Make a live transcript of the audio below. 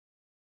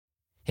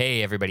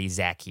Hey everybody,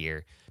 Zach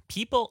here.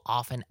 People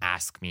often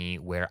ask me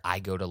where I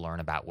go to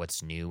learn about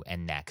what's new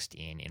and next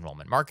in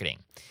enrollment marketing.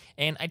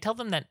 And I tell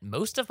them that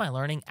most of my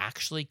learning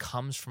actually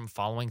comes from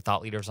following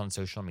thought leaders on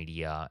social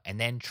media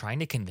and then trying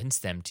to convince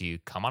them to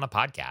come on a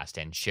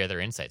podcast and share their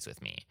insights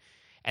with me.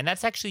 And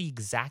that's actually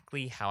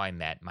exactly how I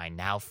met my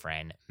now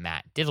friend,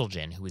 Matt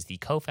Diddleton, who is the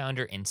co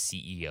founder and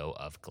CEO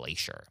of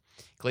Glacier.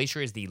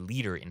 Glacier is the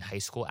leader in high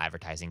school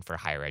advertising for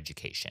higher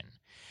education.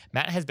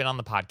 Matt has been on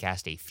the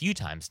podcast a few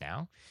times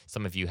now.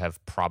 Some of you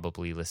have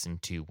probably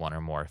listened to one or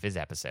more of his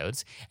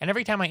episodes. And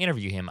every time I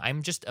interview him,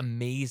 I'm just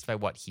amazed by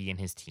what he and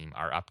his team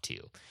are up to.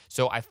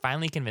 So I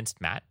finally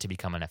convinced Matt to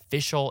become an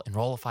official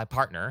Enrollify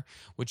partner,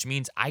 which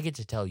means I get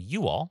to tell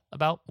you all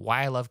about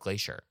why I love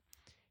Glacier.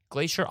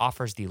 Glacier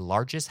offers the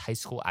largest high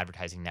school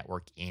advertising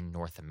network in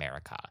North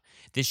America.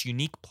 This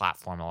unique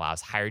platform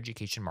allows higher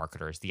education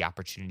marketers the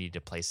opportunity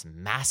to place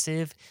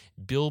massive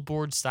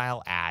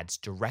billboard-style ads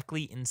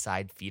directly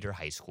inside feeder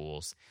high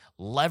schools,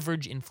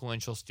 leverage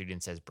influential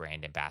students as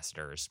brand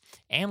ambassadors,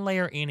 and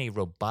layer in a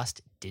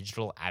robust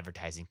digital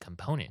advertising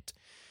component.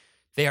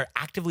 They are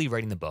actively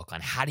writing the book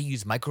on how to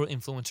use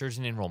micro-influencers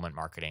in enrollment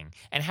marketing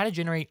and how to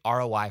generate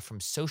ROI from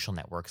social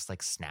networks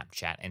like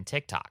Snapchat and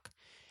TikTok.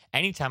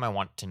 Anytime I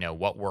want to know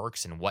what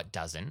works and what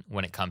doesn't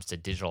when it comes to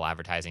digital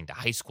advertising to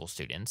high school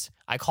students,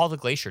 I call the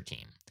Glacier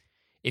team.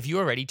 If you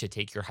are ready to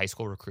take your high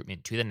school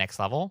recruitment to the next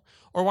level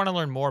or want to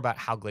learn more about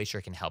how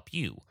Glacier can help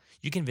you,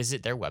 you can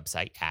visit their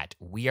website at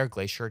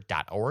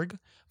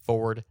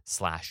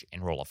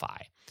weareglacier.org/Enrollify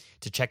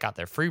to check out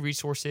their free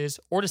resources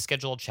or to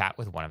schedule a chat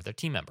with one of their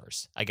team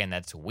members. Again,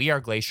 that's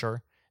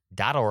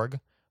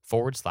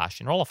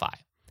weareglacier.org/Enrollify.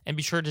 And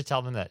be sure to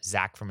tell them that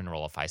Zach from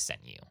Enrollify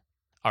sent you.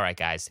 All right,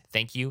 guys,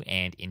 thank you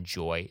and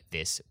enjoy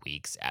this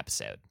week's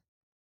episode.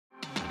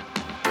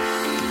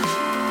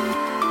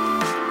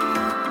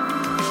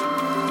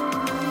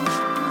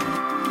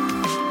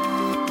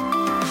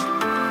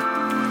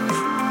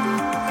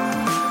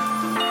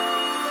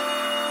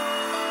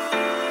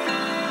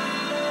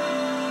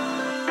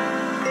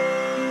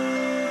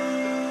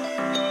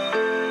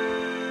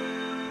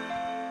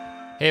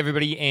 Hey,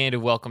 everybody,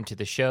 and welcome to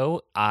the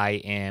show.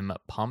 I am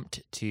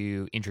pumped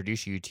to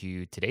introduce you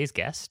to today's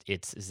guest.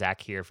 It's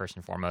Zach here, first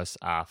and foremost,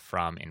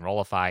 from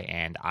Enrollify,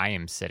 and I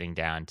am sitting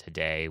down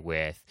today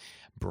with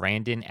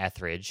Brandon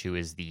Etheridge, who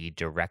is the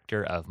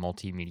Director of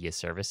Multimedia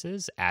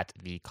Services at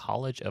the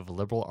College of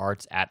Liberal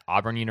Arts at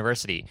Auburn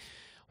University.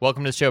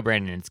 Welcome to the show,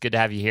 Brandon. It's good to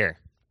have you here.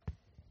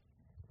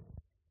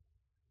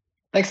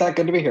 Thanks, Zach.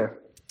 Good to be here.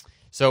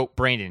 So,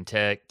 Brandon,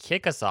 to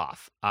kick us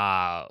off,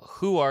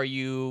 who are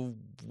you?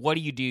 What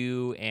do you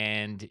do?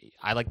 And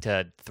I like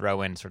to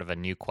throw in sort of a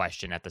new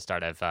question at the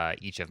start of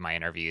each of my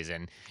interviews.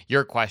 And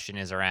your question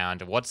is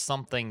around what's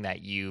something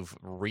that you've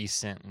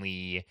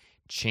recently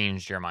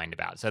changed your mind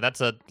about? So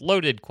that's a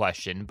loaded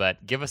question,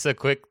 but give us a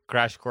quick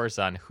crash course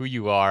on who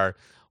you are,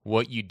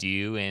 what you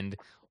do, and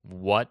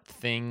what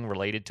thing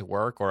related to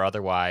work or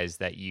otherwise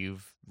that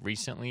you've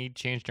recently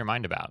changed your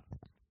mind about.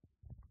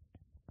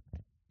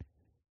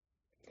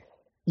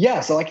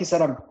 Yeah, so like you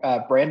said, I'm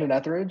Brandon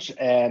Etheridge,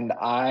 and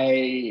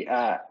I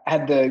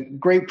had the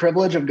great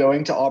privilege of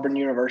going to Auburn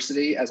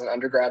University as an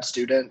undergrad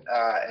student,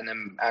 and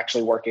I'm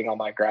actually working on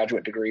my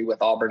graduate degree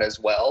with Auburn as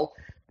well.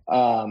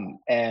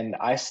 And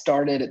I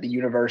started at the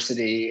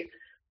university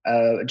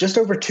just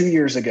over 2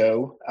 years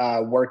ago,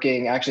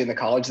 working actually in the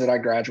college that I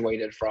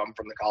graduated from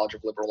the College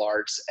of Liberal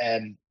Arts.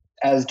 And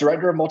as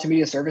director of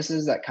multimedia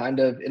services, that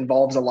kind of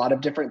involves a lot of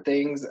different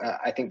things.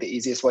 I think the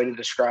easiest way to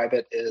describe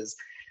it is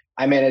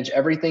I manage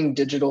everything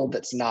digital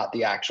that's not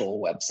the actual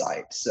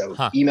website. So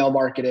email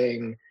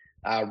marketing,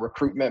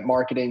 recruitment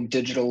marketing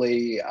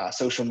digitally,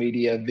 social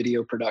media,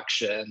 video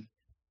production,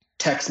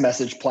 text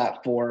message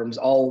platforms,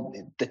 all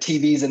the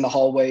TVs in the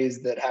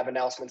hallways that have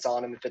announcements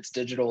on them. If it's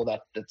digital,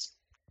 that's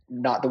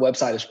not the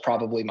website is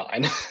probably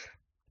mine.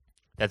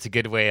 That's a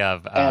good way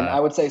of... And I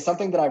would say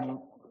something that I've...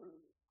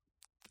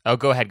 Oh,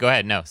 go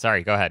ahead. No,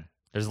 sorry. Go ahead.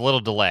 There's a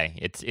little delay.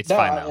 It's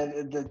fine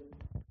though.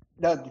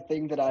 The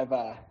thing that I've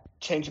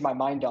changed my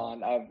mind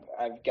on,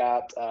 I've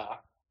got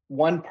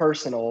one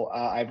personal.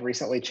 I've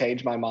recently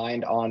changed my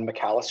mind on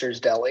McAllister's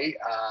Deli.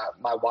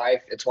 My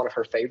wife, it's one of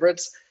her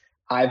favorites.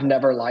 I've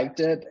never liked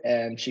it,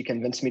 and she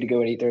convinced me to go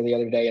and eat there the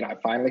other day, and I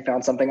finally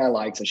found something I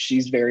like. So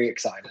she's very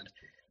excited.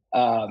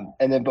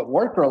 But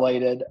work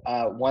related,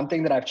 one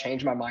thing that I've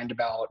changed my mind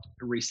about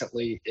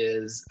recently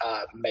is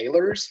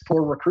mailers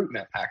for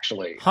recruitment.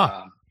 Actually,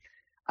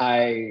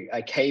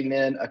 I came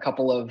in a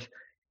couple of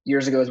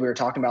years ago as we were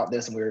talking about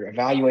this and we were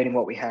evaluating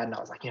what we had, and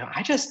I was like,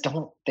 I just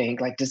don't think,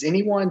 like, do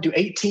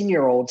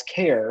 18-year-olds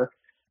care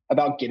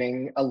about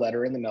getting a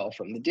letter in the mail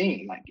from the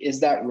dean? Like, is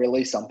that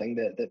really something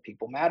that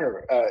people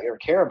matter or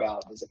care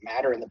about? Does it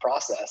matter in the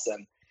process?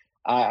 And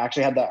I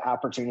actually had the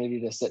opportunity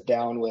to sit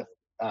down with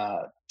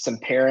some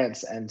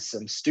parents and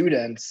some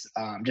students,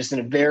 just in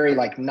a very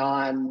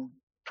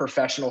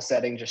non-professional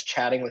setting, just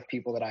chatting with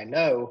people that I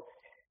know,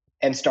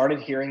 and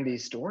started hearing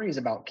these stories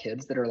about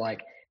kids that are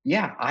like,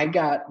 Yeah, I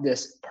got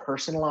this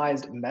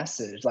personalized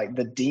message. Like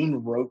the dean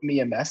wrote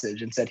me a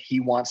message and said he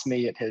wants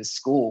me at his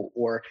school,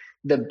 or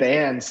the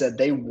band said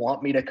they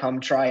want me to come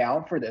try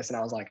out for this. And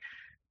I was like,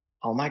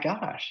 oh my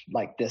gosh,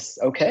 like this,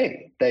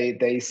 okay.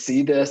 They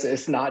see this.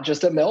 It's not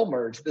just a mail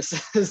merge.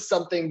 This is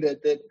something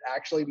that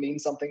actually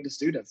means something to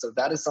students. So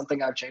that is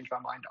something I've changed my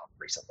mind on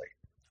recently.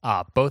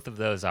 Both of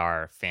those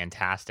are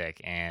fantastic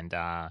and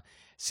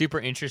super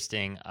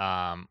interesting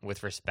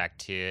with respect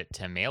to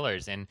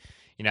mailers. And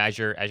as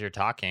you're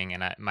talking,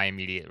 and my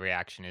immediate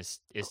reaction is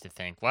to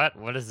think,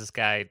 what is this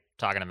guy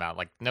talking about?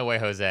 Like, no way,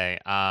 Jose.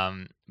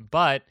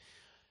 But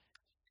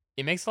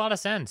it makes a lot of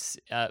sense.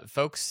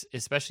 Folks,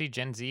 especially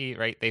Gen Z,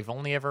 right? They've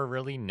only ever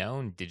really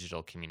known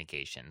digital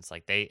communications.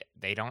 Like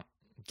they don't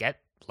get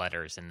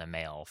letters in the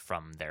mail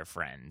from their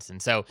friends.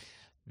 And so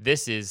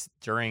this is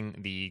during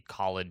the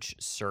college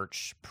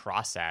search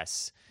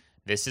process.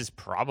 This is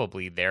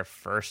probably their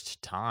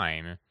first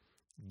time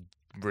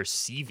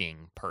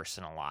receiving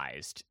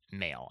personalized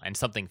mail and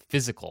something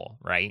physical,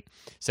 right?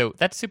 So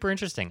that's super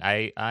interesting.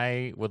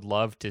 I would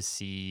love to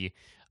see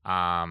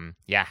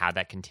yeah, how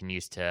that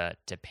continues to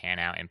pan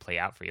out and play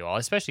out for you all,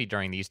 especially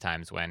during these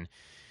times when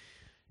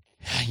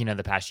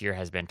the past year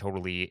has been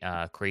totally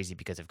crazy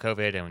because of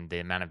COVID, and the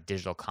amount of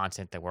digital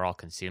content that we're all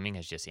consuming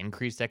has just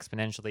increased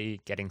exponentially.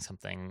 Getting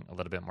something a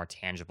little bit more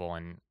tangible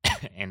and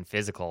and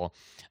physical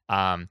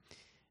um,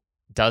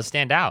 does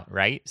stand out,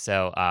 right?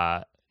 So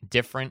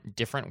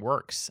different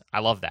works. I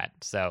love that.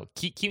 So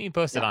keep me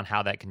posted Yeah. on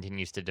how that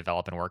continues to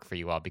develop and work for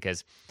you all,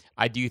 because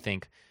I do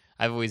think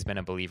I've always been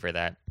a believer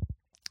that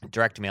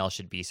direct mail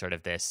should be sort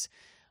of this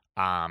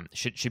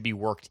should be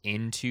worked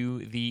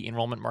into the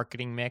enrollment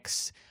marketing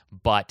mix,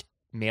 but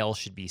mail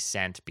should be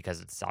sent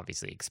because it's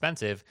obviously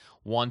expensive.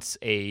 Once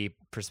a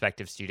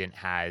prospective student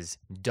has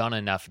done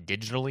enough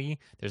digitally,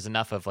 there's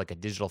enough of like a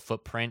digital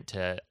footprint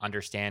to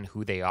understand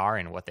who they are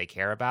and what they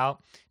care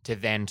about, to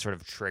then sort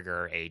of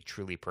trigger a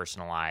truly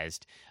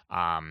personalized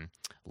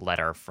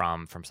letter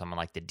from someone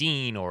like the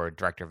dean or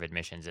director of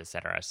admissions, et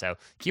cetera. So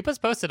keep us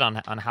posted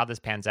on how this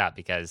pans out,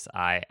 because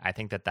I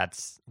think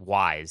that's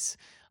wise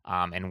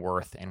and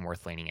worth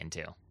leaning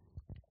into.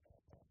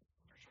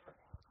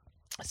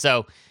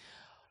 So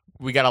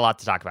we got a lot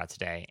to talk about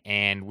today,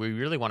 and we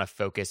really want to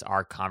focus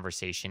our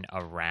conversation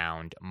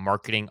around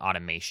marketing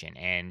automation.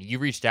 And you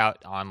reached out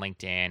on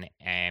LinkedIn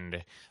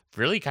and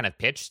really kind of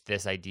pitched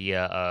this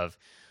idea of,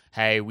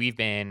 hey, we've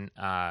been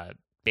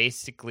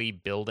basically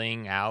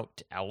building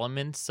out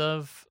elements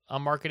of a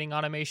marketing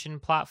automation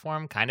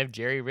platform, kind of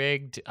jerry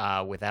rigged,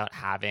 without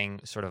having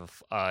sort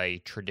of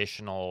a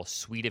traditional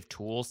suite of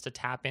tools to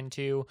tap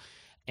into.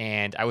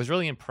 And I was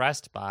really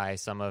impressed by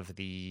some of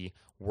the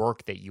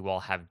work that you all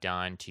have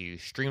done to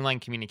streamline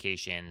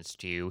communications,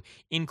 to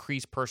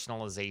increase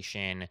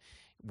personalization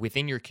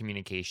within your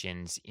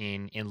communications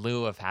in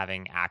lieu of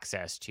having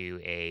access to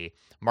a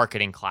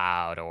marketing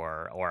cloud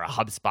or a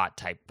HubSpot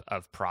type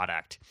of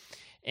product.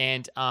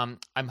 And I'm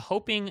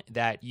hoping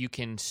that you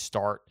can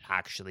start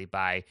actually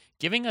by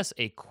giving us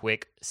a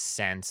quick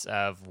sense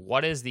of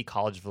what does the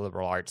College of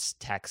Liberal Arts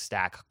tech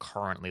stack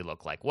currently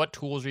look like? What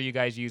tools are you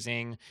guys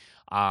using?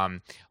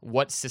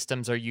 What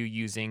systems are you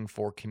using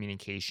for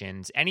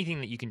communications? Anything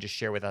that you can just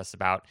share with us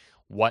about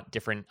what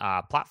different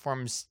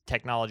platforms,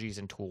 technologies,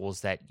 and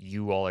tools that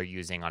you all are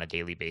using on a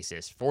daily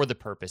basis for the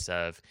purpose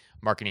of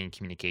marketing and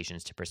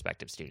communications to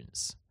prospective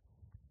students.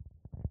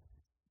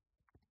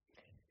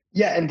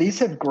 Yeah, and these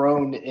have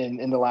grown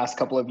in the last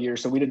couple of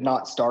years. So we did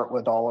not start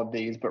with all of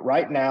these, but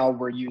right now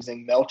we're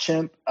using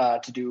Mailchimp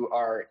to do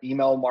our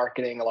email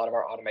marketing. A lot of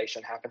our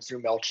automation happens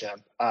through Mailchimp.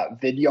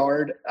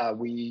 Vidyard,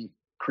 we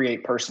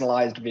create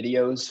personalized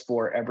videos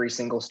for every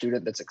single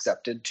student that's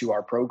accepted to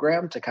our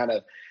program to kind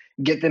of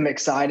get them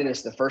excited.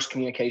 It's the first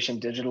communication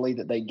digitally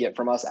that they get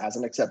from us as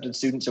an accepted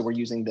student. So we're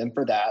using them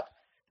for that.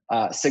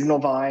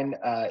 Signalvine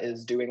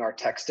is doing our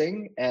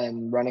texting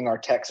and running our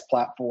text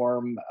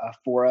platform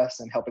for us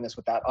and helping us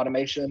with that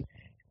automation,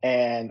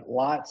 and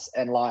lots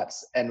and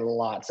lots and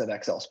lots of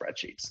Excel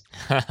spreadsheets.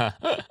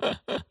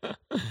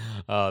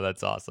 Oh,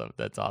 that's awesome.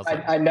 That's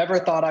awesome. I never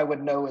thought I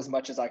would know as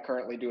much as I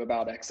currently do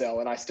about Excel,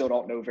 and I still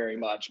don't know very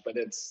much, but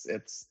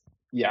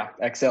yeah,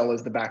 Excel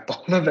is the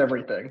backbone of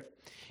everything.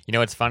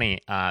 It's funny.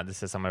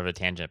 This is somewhat of a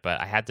tangent,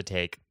 but I had to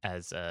take,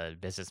 as a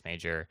business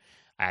major,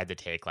 I had to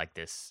take like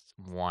this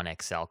one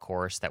Excel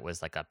course that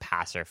was like a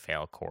pass or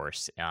fail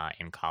course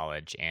in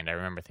college, and I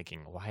remember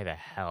thinking, why the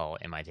hell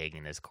am I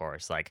taking this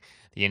course? Like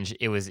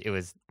it was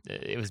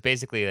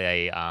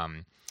basically I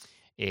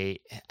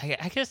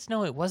guess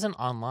no, it wasn't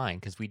online,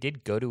 because we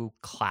did go to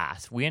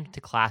class. We went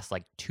to class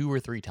like 2 or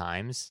 3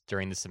 times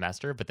during the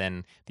semester, but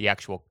then the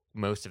actual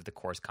most of the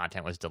course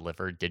content was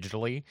delivered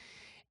digitally.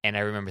 And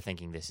I remember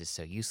thinking, this is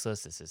so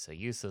useless. This is so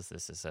useless.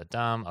 This is so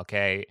dumb.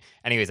 Okay.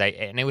 Anyways,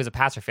 and it was a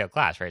pass or fail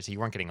class, right? So you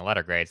weren't getting a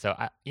letter grade. So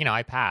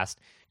I passed.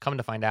 Come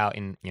to find out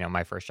in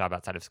my first job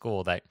outside of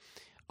school that,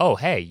 oh,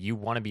 hey, you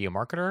want to be a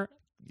marketer?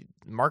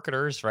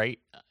 marketers, right,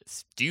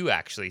 do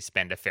actually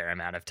spend a fair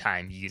amount of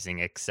time using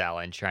Excel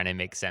and trying to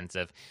make sense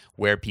of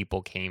where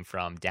people came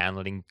from,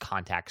 downloading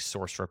contact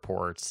source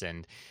reports,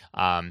 and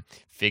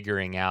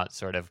figuring out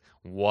sort of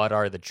what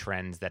are the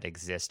trends that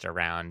exist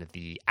around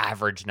the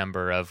average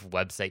number of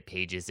website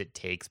pages it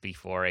takes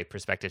before a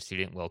prospective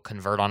student will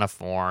convert on a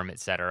form, et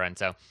cetera. And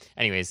so,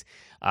 anyways,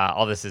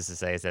 all this is to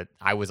say is that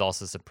I was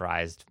also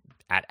surprised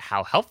at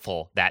how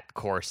helpful that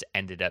course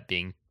ended up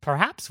being.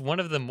 Perhaps one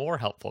of the more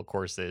helpful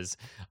courses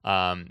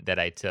that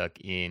I took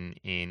in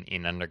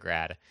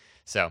undergrad.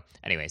 So,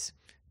 anyways,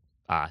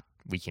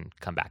 we can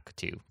come back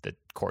to the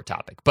core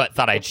topic, but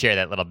thought I'd share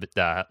that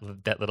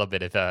little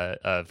bit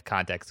of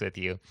context with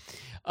you.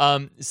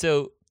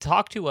 So,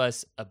 talk to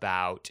us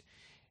about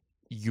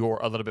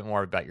a little bit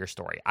more about your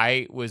story.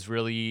 I was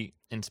really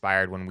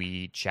inspired when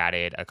we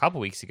chatted a couple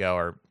weeks ago,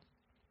 or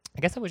I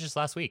guess that was just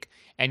last week.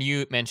 And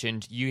you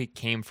mentioned you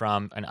came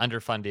from an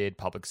underfunded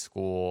public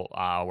school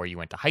where you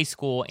went to high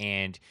school,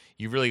 and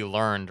you really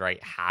learned,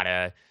 right, how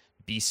to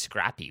be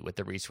scrappy with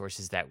the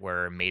resources that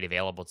were made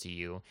available to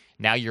you.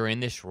 Now you're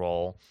in this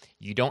role.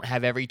 You don't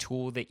have every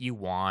tool that you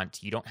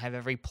want. You don't have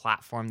every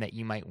platform that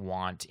you might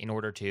want in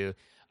order to,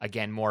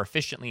 again, more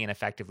efficiently and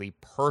effectively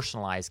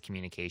personalize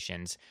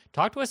communications.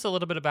 Talk to us a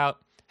little bit about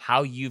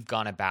how you've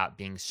gone about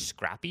being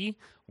scrappy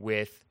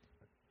with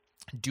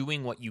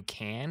doing what you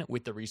can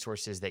with the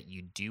resources that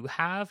you do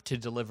have to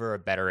deliver a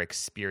better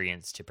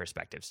experience to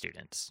prospective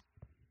students.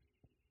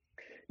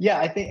 Yeah,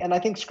 I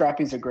think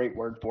scrappy is a great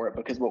word for it,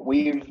 because what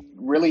we've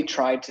really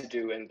tried to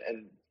do, and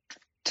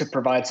to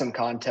provide some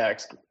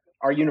context,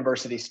 our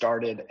university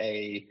started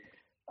a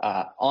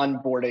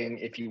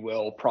onboarding, if you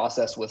will,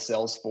 process with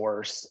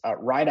Salesforce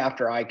right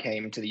after I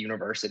came to the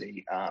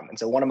university. And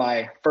so one of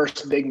my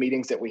first big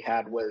meetings that we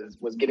had was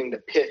getting the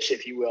pitch,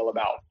 if you will,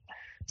 about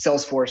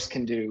Salesforce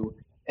can do,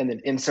 and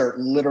then insert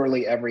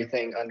literally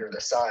everything under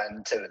the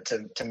sun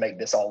to make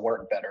this all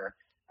work better.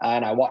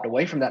 And I walked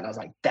away from that and I was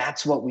like,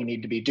 that's what we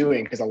need to be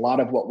doing, because a lot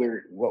of what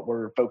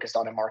we're focused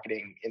on in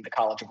marketing in the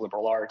College of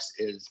Liberal Arts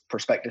is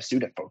prospective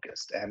student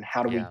focused. And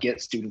how do we Yeah.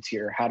 get students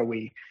here? How do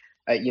we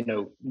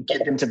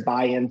get them to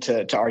buy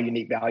into our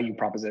unique value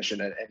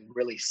proposition, and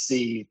really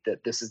see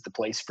that this is the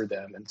place for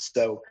them. And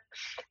so,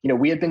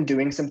 we had been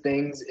doing some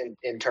things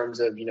in terms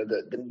of,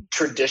 the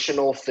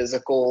traditional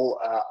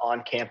physical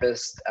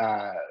on-campus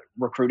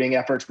recruiting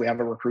efforts. We have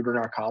a recruiter in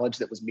our college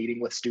that was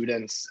meeting with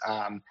students.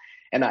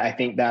 And I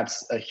think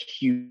that's a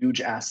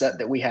huge asset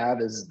that we have,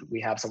 is we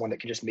have someone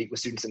that can just meet with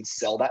students and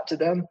sell that to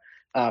them.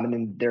 And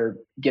then they're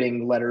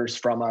getting letters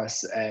from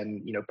us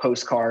and,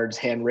 postcards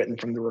handwritten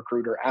from the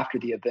recruiter after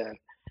the event.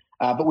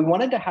 But we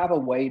wanted to have a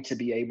way to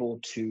be able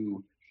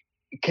to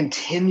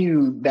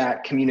continue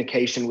that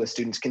communication with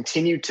students,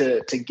 continue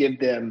to give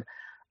them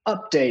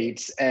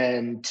updates,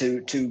 and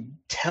to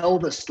tell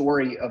the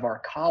story of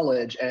our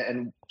college,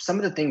 and some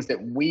of the things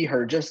that we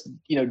heard, just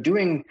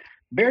doing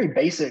very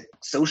basic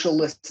social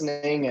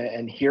listening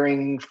and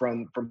hearing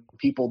from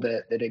people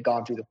that had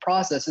gone through the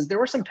process. Is there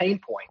were some pain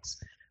points,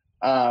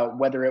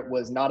 whether it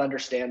was not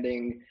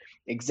understanding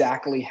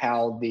exactly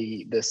how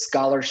the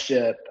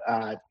scholarship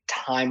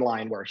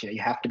timeline works.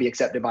 You have to be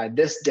accepted by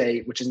this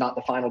date, which is not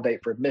the final date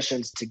for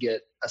admissions to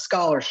get a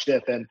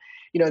scholarship. And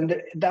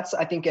and that's,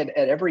 I think, at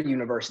every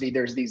university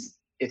there's these,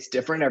 it's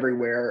different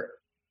everywhere.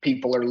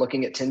 People are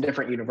looking at 10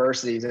 different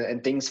universities,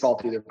 and things fall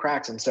through the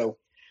cracks. And so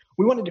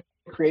we wanted to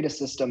create a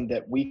system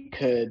that we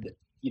could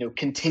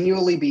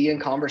continually be in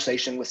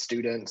conversation with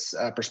students,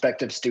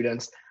 prospective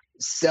students,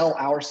 sell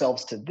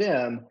ourselves to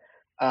them,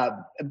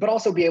 but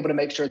also be able to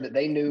make sure that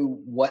they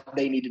knew what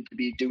they needed to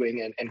be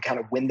doing, and kind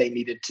of when they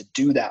needed to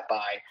do that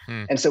by.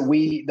 Hmm. And so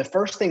the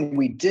first thing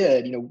we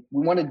did,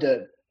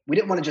 we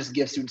didn't want to just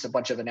give students a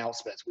bunch of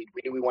announcements. We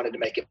knew we wanted to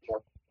make it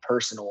more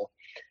personal.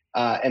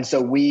 And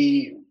so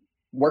we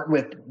worked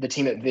with the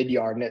team at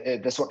Vidyard,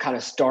 and that's what kind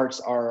of starts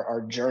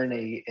our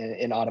journey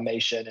in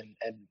automation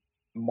and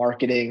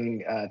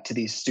marketing to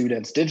these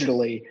students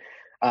digitally.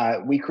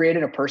 We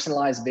created a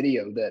personalized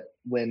video that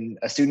when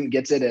a student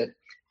gets it, it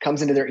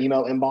comes into their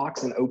email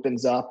inbox and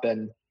opens up.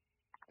 And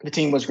the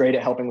team was great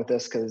at helping with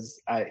this,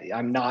 because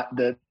I'm not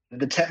the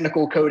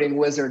technical coding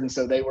wizard. And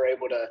so they were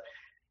able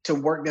to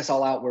work this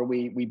all out, where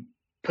we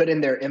put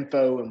in their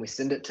info and we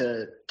send it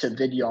to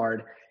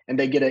Vidyard, and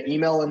they get an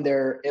email in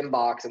their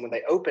inbox. And when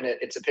they open it,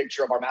 it's a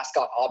picture of our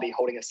mascot, Aubie,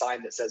 holding a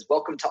sign that says,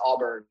 "Welcome to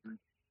Auburn,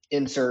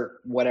 insert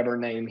whatever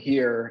name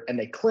here." And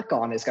they click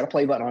on it. It's got a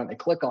play button on it. They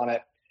click on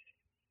it,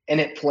 and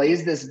it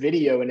plays this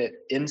video, and it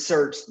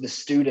inserts the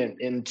student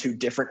into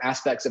different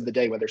aspects of the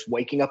day, whether it's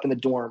waking up in the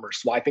dorm or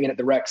swiping in at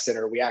the rec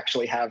center. We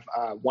actually have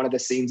one of the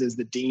scenes is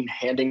the dean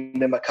handing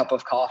them a cup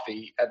of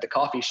coffee at the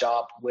coffee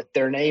shop with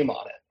their name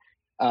on it.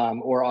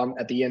 Or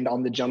at the end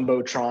on the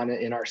Jumbotron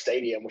in our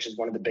stadium, which is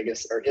one of the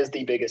biggest, or is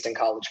the biggest in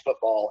college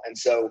football. And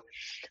so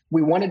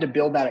we wanted to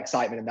build that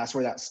excitement, and that's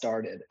where that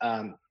started.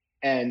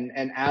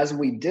 And as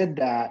we did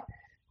that,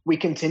 we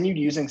continued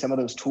using some of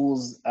those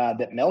tools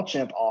that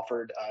MailChimp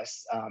offered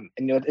us.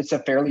 And it's a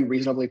fairly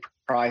reasonably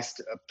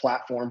priced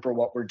platform for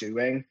what we're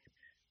doing.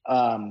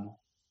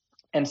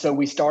 And so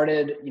we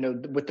started,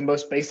 with the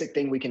most basic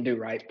thing we can do,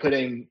 right?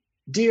 Putting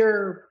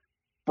dear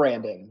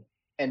Brandon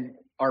and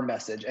our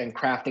message and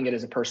crafting it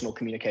as a personal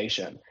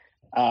communication.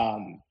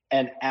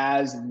 And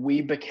as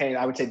we became,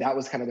 I would say that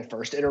was kind of the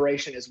first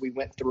iteration as we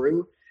went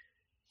through.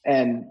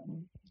 And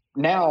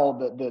now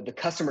the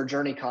customer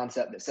journey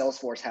concept that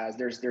Salesforce has,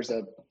 there's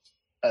a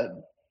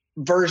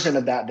version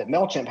of that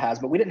MailChimp has,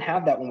 but we didn't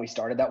have that when we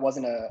started. That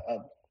wasn't a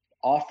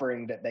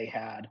offering that they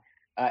had.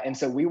 And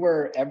so we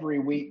were every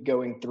week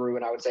going through,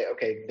 and I would say,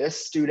 okay,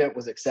 this student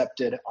was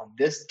accepted on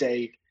this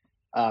date.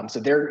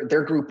 So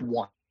they're group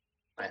one,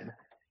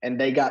 and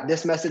they got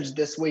this message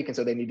this week, and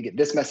so they need to get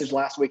this message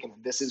last week, and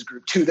this is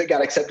group two that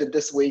got accepted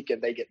this week, and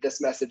they get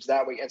this message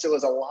that week. And so it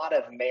was a lot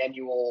of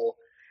manual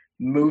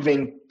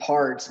moving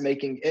parts,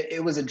 making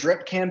it was a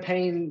drip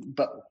campaign,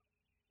 but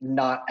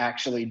not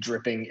actually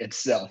dripping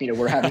itself.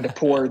 We're having to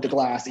pour the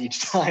glass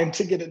each time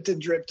to get it to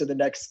drip to the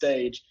next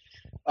stage.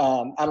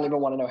 I don't even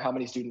want to know how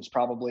many students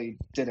probably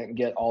didn't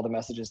get all the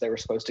messages they were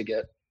supposed to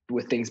get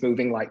with things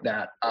moving like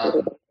that.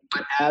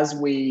 But as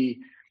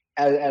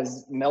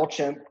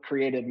MailChimp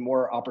created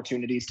more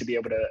opportunities to be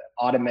able to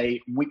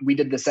automate, we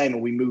did the same,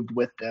 and we moved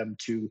with them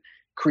to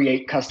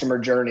create customer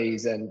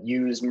journeys and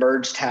use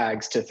merge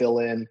tags to fill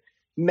in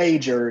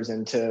majors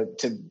and to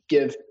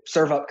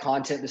serve up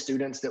content to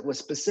students that was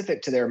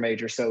specific to their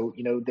major. So,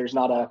 there's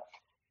not a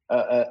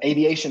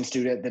aviation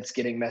student that's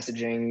getting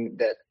messaging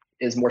that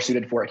is more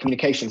suited for a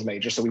communications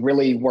major. So we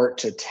really worked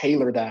to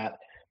tailor that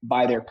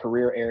by their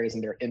career areas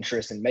and their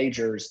interests and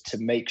majors to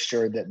make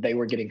sure that they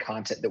were getting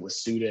content that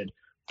was suited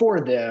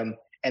for them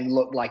and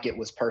looked like it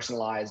was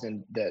personalized,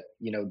 and that,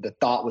 the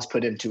thought was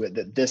put into it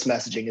that this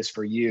messaging is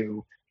for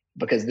you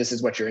because this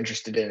is what you're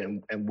interested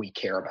in, and we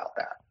care about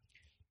that.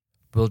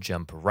 We'll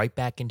jump right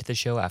back into the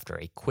show after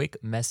a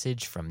quick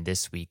message from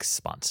this week's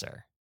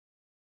sponsor.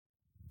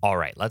 All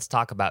right, let's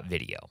talk about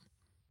video.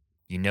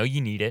 You know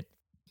you need it.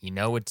 You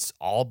know it's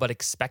all but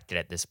expected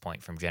at this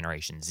point from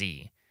Generation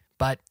Z,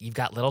 but you've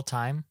got little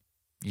time,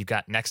 you've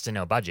got next to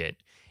no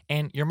budget,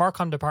 and your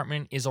Marcom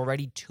department is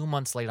already 2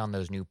 months late on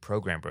those new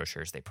program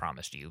brochures they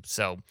promised you,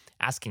 so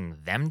asking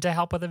them to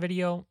help with a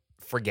video,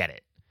 forget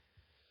it.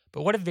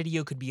 But what if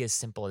video could be as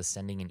simple as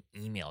sending an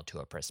email to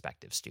a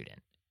prospective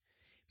student?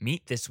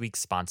 Meet this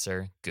week's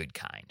sponsor,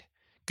 GoodKind.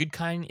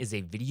 GoodKind is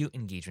a video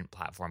engagement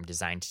platform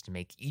designed to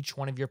make each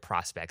one of your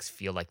prospects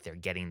feel like they're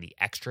getting the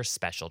extra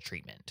special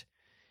treatment.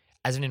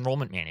 As an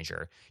enrollment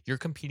manager, you're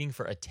competing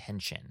for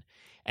attention,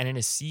 and in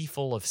a sea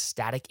full of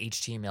static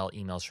HTML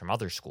emails from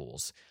other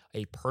schools,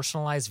 a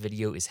personalized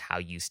video is how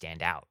you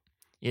stand out.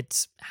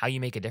 It's how you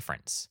make a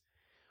difference.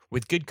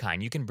 With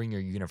GoodKind, you can bring your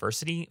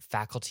university,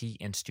 faculty,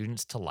 and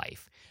students to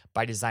life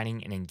by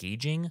designing an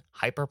engaging,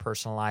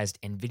 hyper-personalized,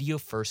 and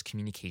video-first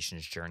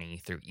communications journey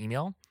through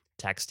email,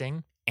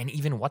 texting, and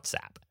even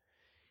WhatsApp.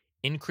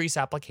 Increase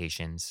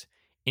applications,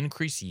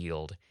 increase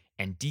yield,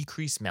 and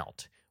decrease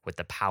melt with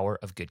the power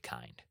of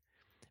GoodKind.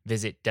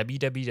 Visit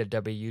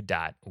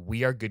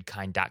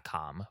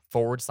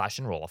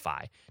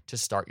www.wearegoodkind.com/Enrollify to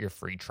start your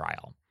free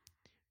trial.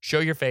 Show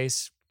your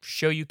face,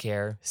 show you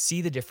care,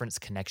 see the difference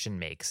connection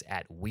makes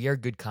at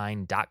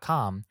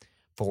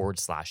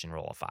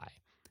wearegoodkind.com/Enrollify.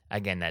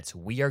 Again, that's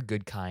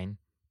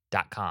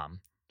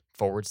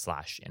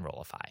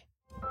wearegoodkind.com/Enrollify.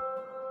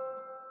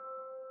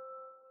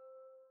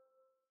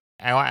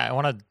 I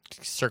want to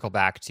circle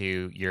back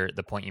to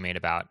the point you made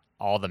about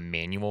all the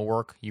manual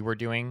work you were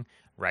doing,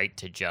 right?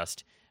 To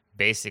just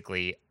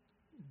basically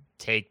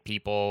take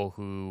people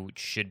who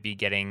should be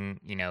getting,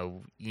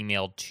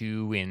 emailed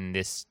to in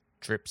this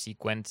drip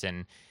sequence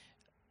and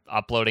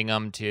uploading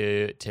them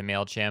to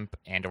MailChimp,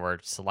 and or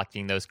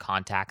selecting those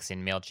contacts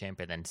in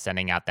MailChimp and then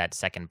sending out that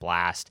second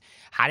blast.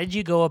 How did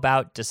you go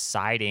about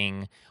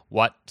deciding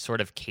what sort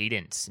of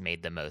cadence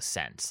made the most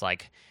sense?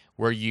 Like,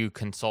 were you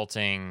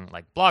consulting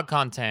like blog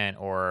content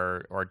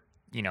or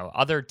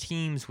other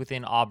teams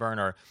within Auburn,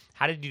 or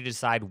how did you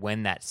decide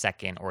when that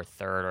second or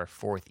third or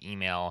fourth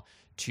email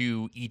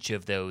to each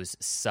of those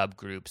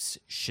subgroups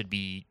should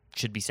be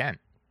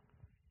sent?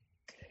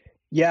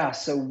 Yeah,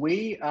 so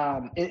we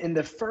in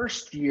the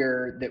first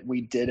year that we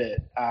did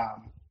it,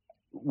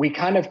 we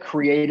kind of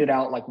created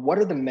out like what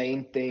are the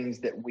main things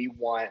that we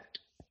want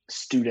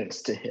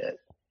students to hit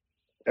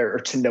or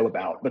to know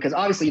about, because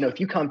obviously, if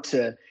you come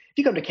to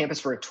campus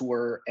for a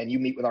tour and you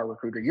meet with our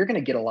recruiter, you're going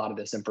to get a lot of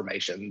this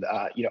information.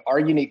 Our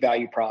unique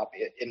value prop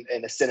in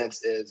a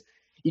sentence is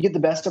you get the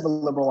best of a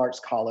liberal arts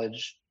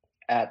college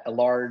at a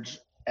large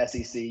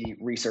SEC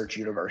research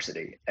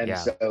university. And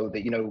so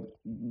that,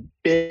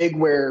 big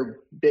where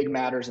big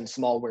matters and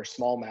small where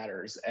small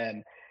matters.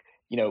 And,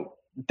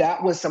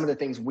 that was some of the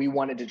things we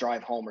wanted to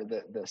drive home, or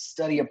the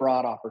study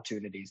abroad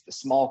opportunities, the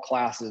small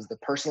classes, the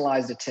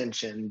personalized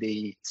attention,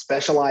 the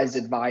specialized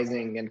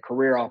advising and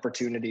career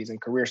opportunities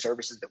and career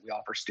services that we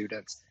offer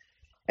students.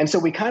 And so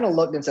we kind of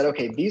looked and said,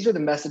 okay, these are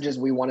the messages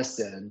we want to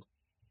send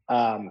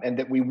and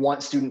that we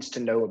want students to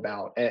know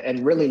about,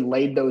 and really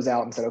laid those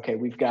out and said, okay,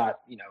 we've got,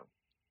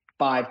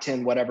 5,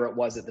 10, whatever it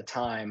was at the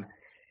time,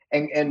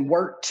 and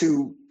worked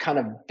to kind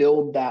of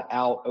build that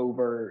out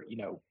over,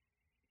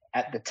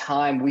 at the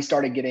time we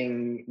started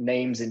getting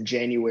names in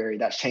January.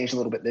 That's changed a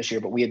little bit this year,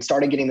 but we had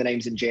started getting the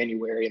names in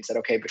January and said,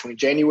 okay, between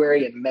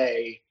January and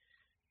May,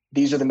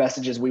 these are the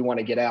messages we want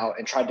to get out,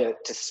 and tried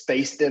to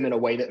space them in a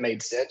way that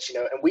made sense,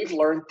 and we've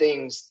learned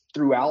things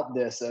throughout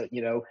this.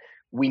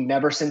 We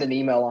never send an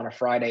email on a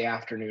Friday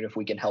afternoon if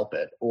we can help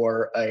it,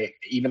 or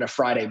even a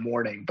Friday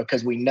morning,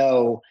 because we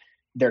know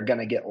they're going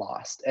to get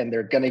lost and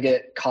they're going to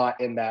get caught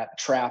in that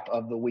trap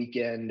of the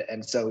weekend.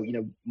 And so,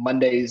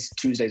 Mondays,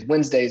 Tuesdays,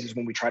 Wednesdays is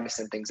when we try to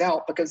send things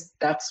out, because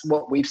that's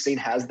what we've seen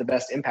has the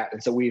best impact.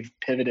 And so we've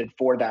pivoted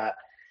for that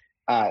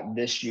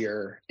this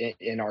year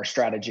in our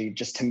strategy,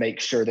 just to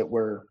make sure that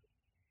we're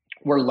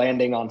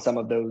landing on some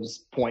of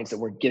those points, that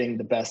we're getting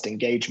the best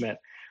engagement.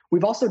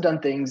 We've also done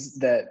things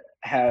that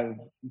have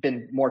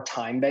been more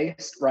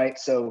time-based, right?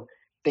 So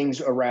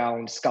things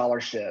around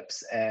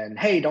scholarships and,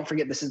 hey, don't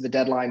forget this is the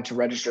deadline to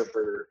register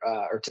for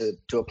or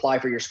to apply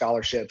for your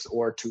scholarships,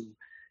 or to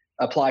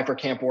apply for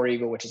Camp War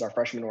Eagle, which is our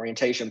freshman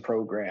orientation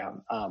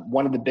program.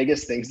 One of the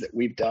biggest things that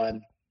we've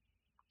done,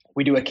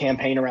 we do a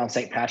campaign around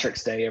St.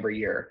 Patrick's Day every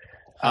year,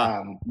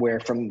 where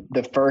from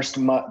the first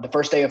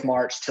day of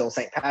March till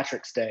St.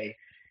 Patrick's Day,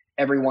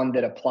 everyone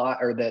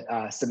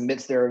that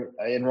submits their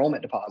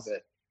enrollment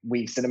deposit,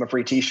 we send them a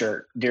free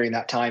T-shirt during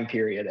that time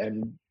period.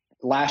 And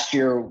last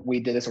year we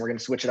did this, and we're going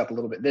to switch it up a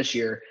little bit this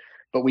year,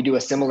 but we do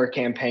a similar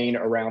campaign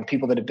around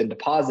people that have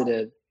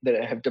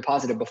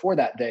deposited before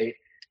that date,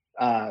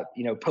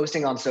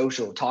 posting on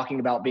social, talking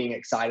about being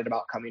excited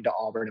about coming to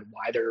Auburn and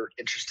why they're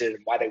interested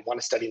and why they want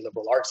to study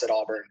liberal arts at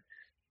Auburn.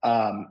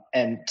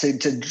 And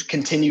to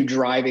continue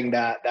driving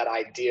that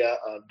idea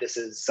of this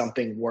is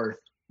something worth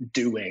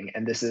doing.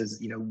 And this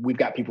is, we've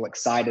got people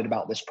excited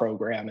about this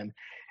program. And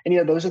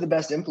those are the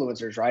best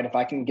influencers, right? If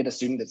I can get a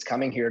student that's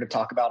coming here to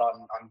talk about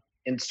on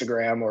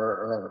Instagram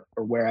or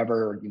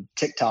wherever,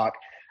 TikTok,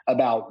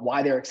 about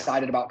why they're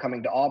excited about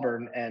coming to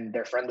Auburn, and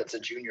their friend that's a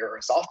junior or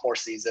a sophomore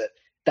sees it,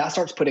 that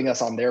starts putting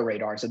us on their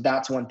radar. So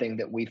that's one thing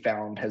that we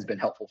found has been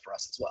helpful for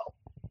us as well.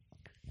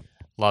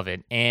 Love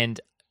it.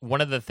 And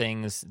one of the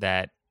things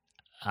that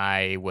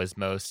I was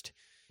most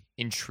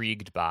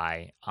intrigued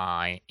by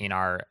in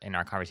our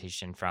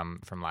conversation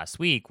from last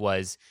week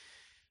was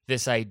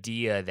this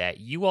idea that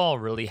you all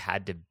really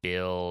had to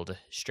build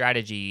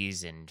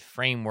strategies and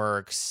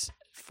frameworks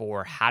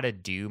for how to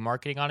do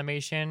marketing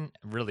automation,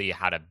 really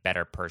how to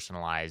better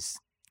personalize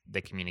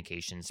the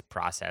communications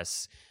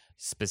process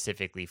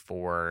specifically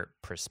for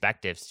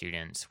prospective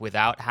students,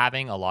 without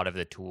having a lot of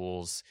the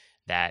tools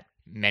that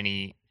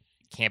many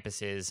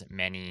campuses,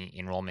 many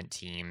enrollment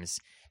teams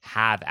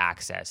have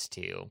access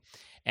to.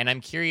 And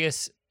I'm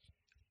curious,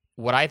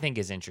 what I think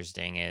is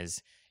interesting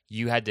is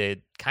you had to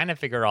kind of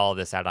figure all of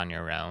this out on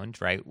your own,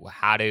 right?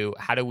 How do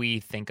we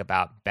think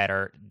about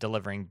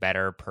delivering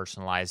better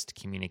personalized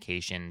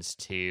communications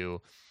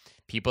to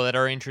people that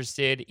are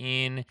interested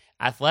in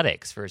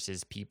athletics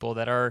versus people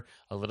that are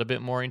a little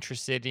bit more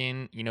interested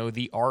in,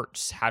 the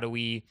arts? How do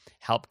we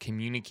help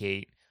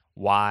communicate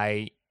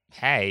why,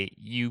 hey,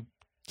 you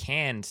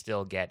can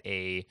still get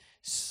a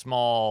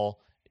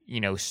small,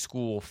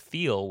 school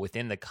feel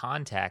within the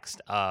context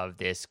of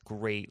this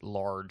great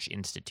large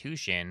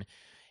institution?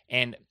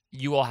 And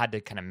you all had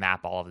to kind of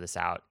map all of this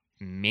out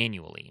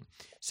manually.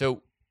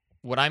 So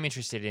what I'm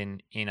interested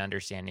in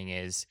understanding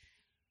is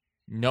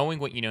knowing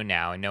what you know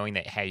now, and knowing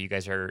that, hey, you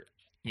guys are,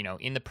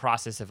 in the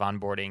process of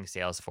onboarding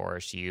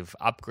Salesforce, you've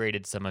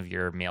upgraded some of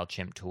your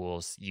MailChimp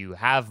tools, you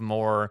have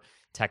more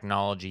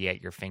technology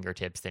at your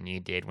fingertips than you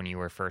did when you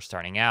were first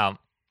starting out.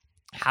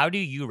 How do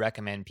you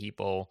recommend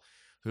people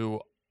who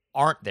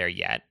aren't there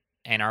yet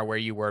and are where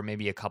you were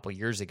maybe a couple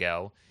years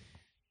ago,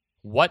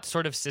 what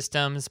sort of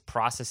systems,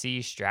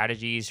 processes,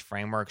 strategies,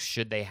 frameworks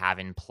should they have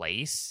in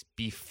place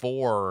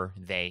before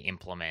they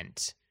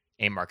implement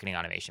a marketing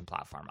automation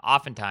platform?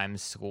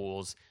 Oftentimes,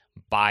 schools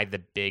buy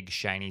the big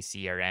shiny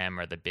CRM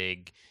or the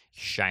big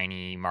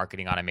shiny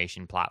marketing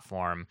automation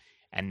platform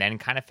and then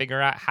kind of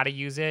figure out how to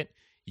use it.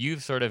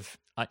 You've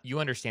you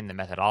understand the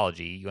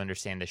methodology, you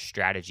understand the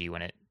strategy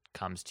when it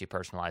comes to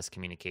personalized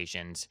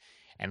communications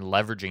and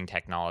leveraging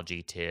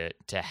technology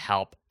to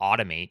help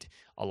automate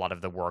a lot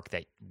of the work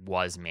that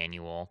was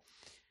manual.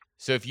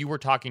 So if you were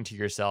talking to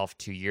yourself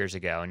 2 years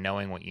ago,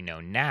 knowing what you know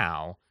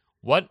now,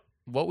 what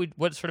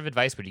sort of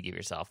advice would you give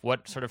yourself?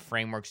 What sort of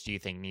frameworks do you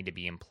think need to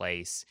be in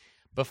place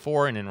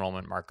before an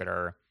enrollment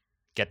marketer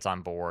gets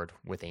on board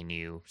with a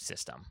new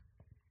system?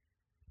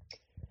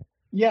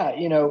 Yeah,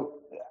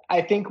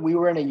 I think we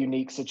were in a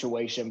unique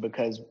situation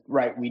because,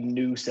 right, we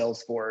knew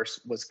Salesforce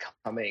was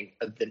coming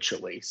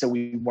eventually. So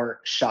we weren't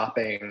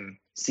shopping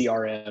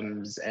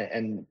CRMs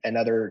and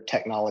other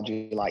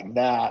technology like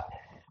that.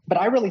 But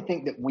I really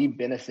think that we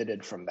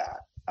benefited from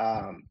that.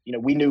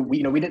 We knew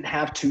we didn't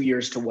have 2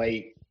 years to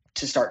wait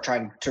to start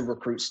trying to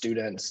recruit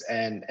students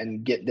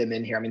and get them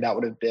in here. I mean, that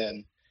would have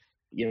been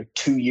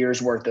 2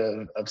 years worth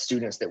of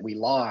students that we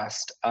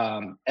lost.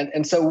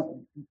 And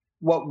so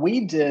what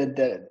we did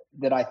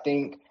that I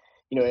think,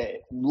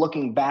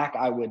 looking back,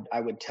 I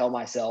would tell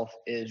myself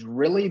is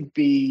really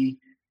be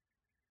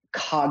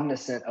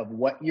cognizant of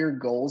what your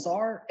goals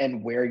are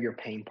and where your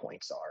pain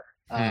points are.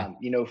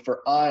 Hmm.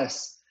 For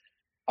us,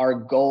 our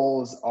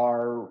goals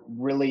are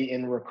really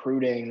in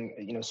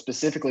recruiting,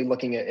 specifically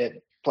looking at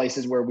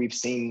places where we've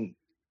seen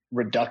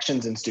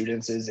reductions in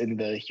students is in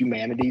the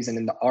humanities and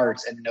in the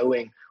arts, and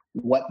knowing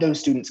what those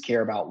students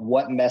care about,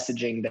 what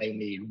messaging they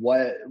need,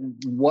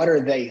 what are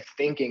they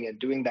thinking, and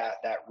doing that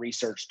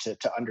research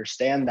to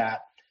understand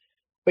that.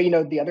 But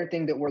the other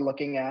thing that we're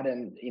looking at,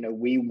 and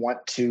we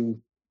want to,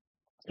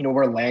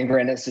 we're a land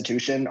grant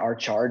institution. Our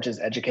charge is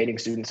educating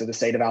students of the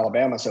state of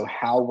Alabama. So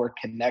how we're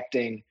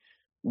connecting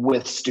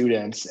with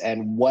students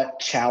and what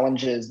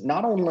challenges,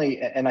 not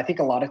only, and I think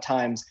a lot of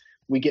times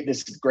we get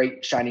this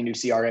great shiny new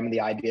CRM, and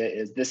the idea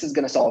is this is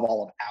going to solve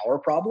all of our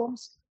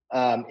problems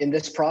in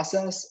this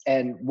process.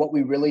 And what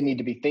we really need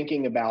to be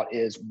thinking about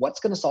is what's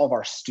going to solve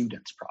our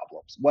students'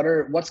 problems.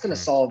 What's going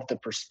to Hmm. solve the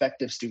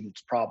prospective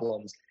students'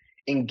 problems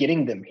in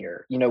getting them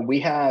here.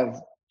 We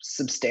have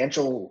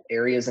substantial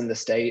areas in the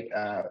state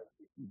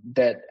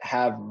that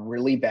have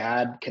really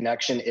bad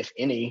connection, if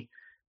any,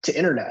 to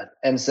internet.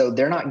 And so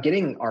they're not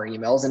getting our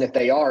emails. And if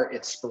they are,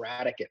 it's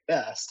sporadic at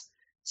best.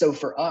 So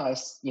for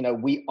us,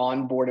 we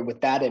onboarded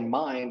with that in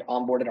mind,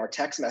 onboarded our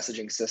text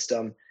messaging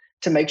system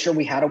to make sure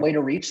we had a way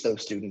to reach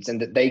those students, and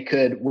that they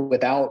could,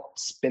 without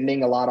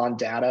spending a lot on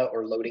data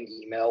or loading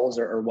emails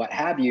or what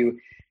have you,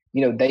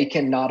 they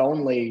can not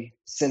only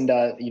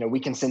we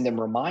can send them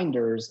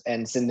reminders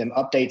and send them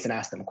updates and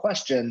ask them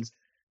questions,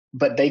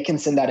 but they can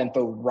send that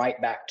info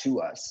right back to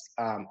us.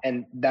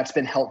 And that's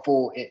been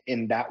helpful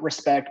in that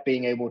respect,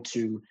 being able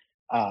to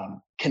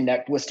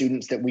connect with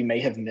students that we may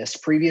have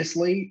missed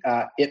previously.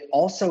 It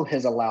also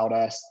has allowed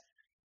us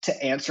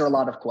to answer a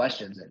lot of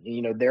questions.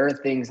 And, there are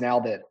things now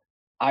that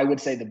I would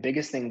say the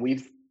biggest thing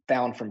we've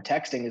found from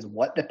texting is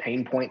what the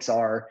pain points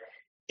are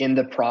in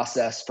the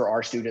process for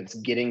our students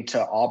getting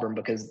to Auburn,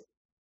 because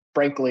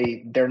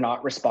frankly, they're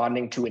not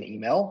responding to an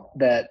email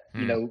that,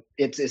 Hmm.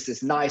 it's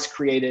this nice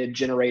created,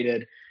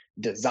 generated,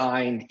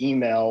 designed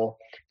email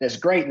that's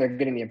great, and they're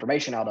getting the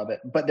information out of it,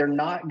 but they're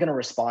not going to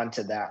respond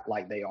to that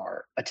like they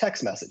are a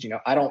text message.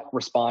 I don't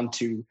respond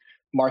to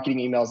marketing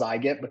emails I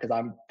get because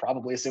I'm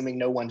probably assuming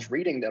no one's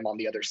reading them on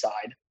the other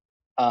side.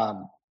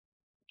 Um,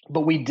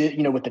 but we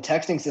did, with the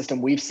texting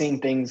system, we've seen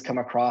things come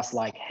across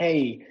like,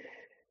 hey,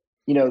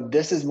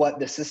 this is what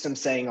the system's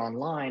saying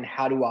online.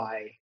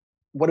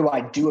 What do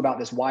I do about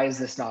this? Why is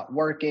this not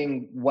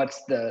working?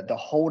 What's the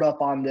hold up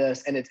on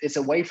this? And it's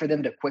a way for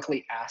them to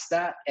quickly ask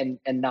that and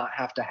not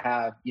have to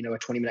have, a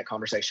 20-minute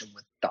conversation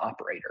with the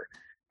operator.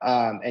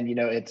 And,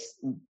 it's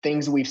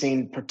things we've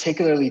seen,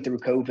 particularly through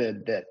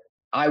COVID, that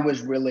I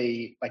was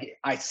really like,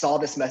 I saw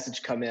this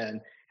message come in,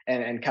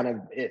 and kind of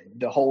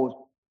the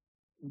whole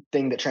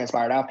thing that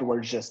transpired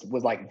afterwards just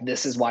was like,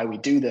 this is why we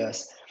do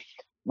this.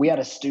 We had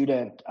a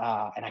student,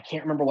 and I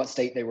can't remember what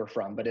state they were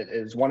from, but it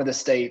was one of the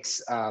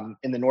states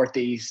in the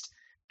Northeast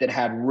that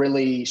had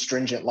really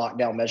stringent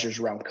lockdown measures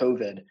around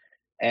COVID.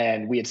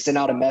 And we had sent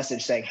out a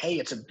message saying, hey,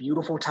 it's a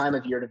beautiful time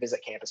of year to visit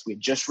campus. We had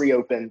just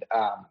reopened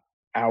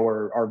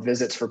our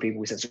visits for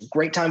people. We said, it's a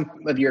great time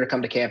of year to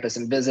come to campus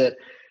and visit.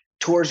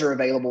 Tours are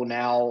available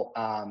now.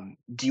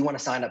 Do you want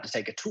to sign up to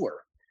take a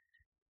tour?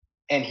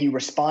 And he or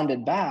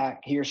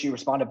she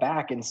responded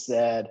back and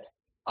said,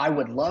 I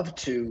would love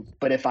to,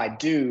 but if I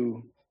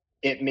do,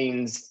 it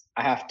means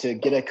I have to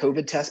get a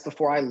COVID test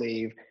before I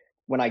leave.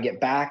 When I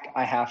get back,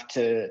 I have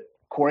to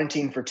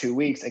quarantine for 2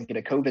 weeks and get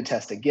a COVID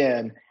test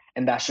again.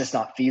 And that's just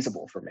not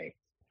feasible for me.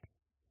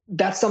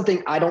 That's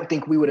something I don't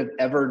think we would have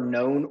ever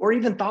known or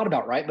even thought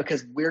about, right?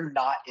 Because we're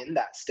not in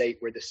that state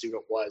where the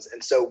student was.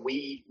 And so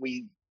we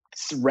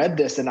read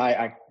this, and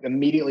I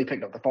immediately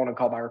picked up the phone and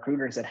called my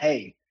recruiter and said,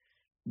 hey,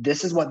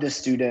 this is what this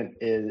student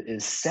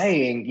is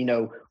saying.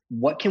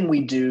 What can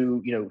we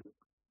do?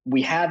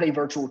 We have a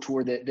virtual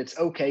tour that's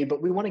okay,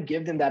 but we want to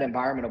give them that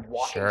environment of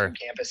walking through Sure.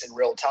 campus in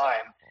real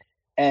time.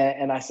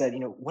 And I said,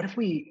 what if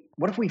we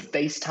set up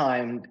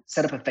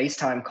a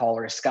FaceTime call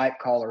or a Skype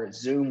call or a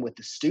Zoom with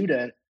the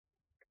student?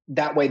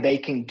 That way they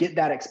can get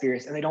that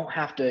experience, and they don't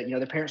have to,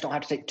 the parents don't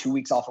have to take 2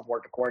 weeks off of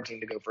work to quarantine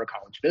to go for a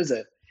college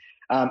visit.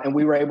 And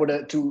we were able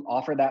to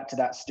offer that to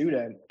that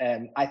student.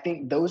 And I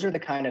think those are the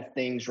kind of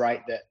things,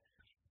 right, that,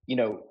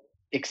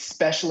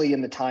 especially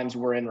in the times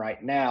we're in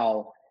right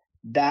now,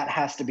 that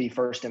has to be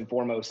first and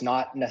foremost,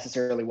 not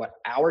necessarily what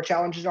our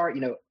challenges are.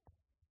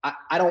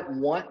 I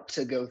don't want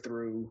to go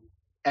through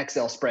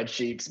Excel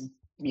spreadsheets,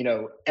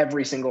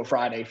 every single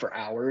Friday for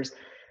hours,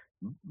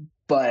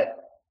 but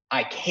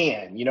I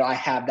can, I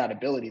have that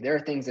ability. There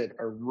are things that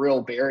are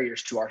real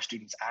barriers to our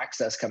students'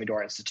 access coming to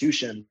our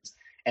institutions,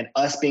 and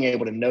us being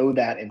able to know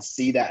that and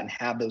see that and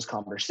have those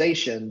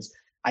conversations,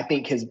 I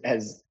think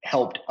has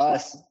helped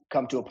us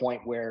come to a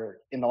point where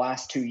in the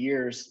last 2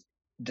 years,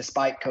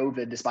 despite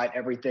COVID, despite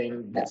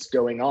everything that's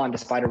going on,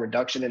 despite a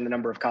reduction in the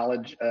number of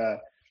college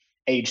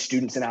age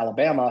students in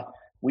Alabama,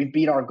 we've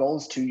beat our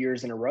goals 2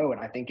 years in a row.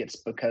 And I think it's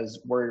because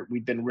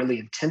we've been really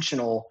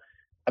intentional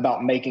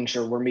about making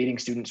sure we're meeting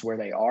students where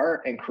they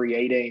are and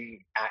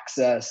creating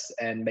access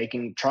and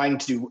trying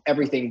to do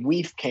everything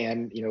we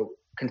can,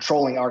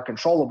 controlling our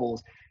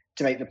controllables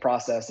to make the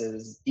process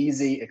as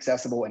easy,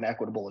 accessible, and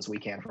equitable as we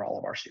can for all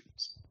of our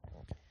students.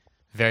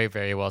 Very,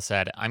 very well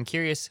said. I'm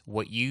curious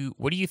what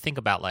do you think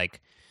about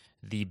like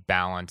the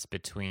balance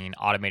between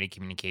automated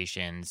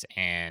communications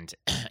and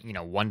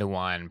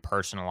one-to-one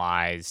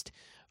personalized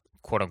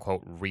quote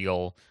unquote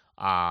real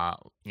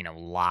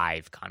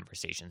live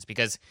conversations,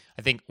 because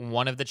I think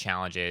one of the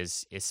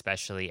challenges,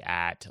 especially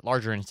at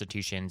larger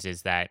institutions,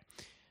 is that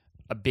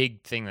a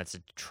big thing that's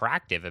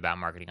attractive about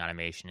marketing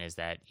automation is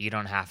that you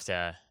don't have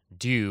to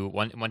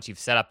once you've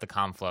set up the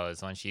com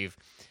flows, once you've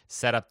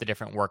set up the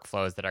different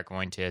workflows that are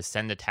going to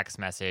send a text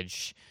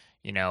message,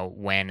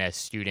 when a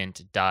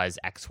student does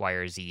X, Y,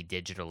 or Z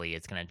digitally,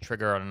 it's going to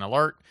trigger an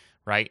alert,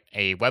 right?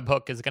 A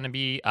webhook is going to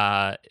be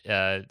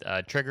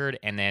triggered,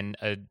 and then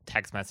a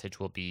text message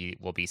will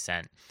be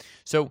sent.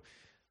 So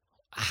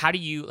how do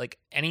you like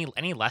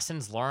any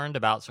lessons learned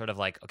about sort of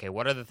like, okay,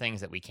 what are the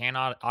things that we can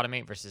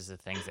automate versus the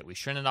things that we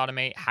shouldn't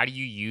automate? How do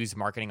you use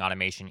marketing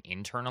automation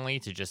internally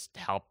to just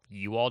help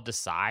you all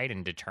decide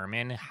and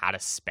determine how to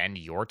spend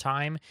your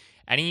time?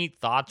 Any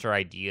thoughts or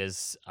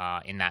ideas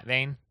in that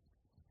vein?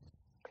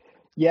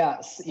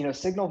 Yeah,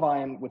 Signal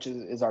Vine, which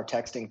is our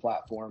texting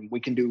platform, we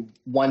can do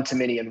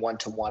one-to-many and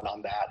one-to-one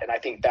on that. And I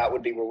think that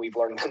would be where we've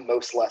learned the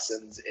most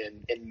lessons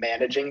in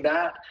managing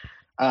that.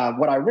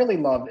 What I really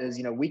love is,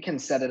 we can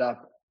set it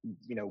up,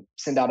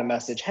 send out a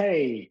message,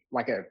 hey,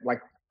 like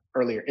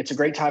earlier, it's a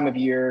great time of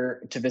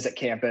year to visit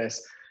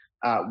campus.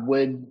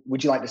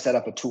 Would you like to set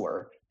up a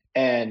tour?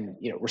 And,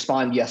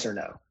 respond yes or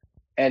no.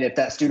 And if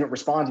that student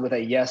responds with a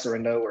yes or a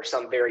no or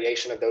some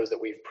variation of those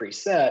that we've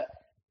preset,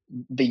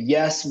 the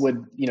yes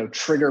would,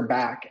 trigger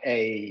back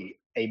a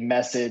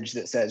message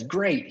that says,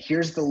 great,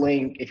 here's the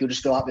link. If you'll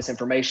just fill out this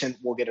information,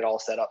 we'll get it all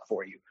set up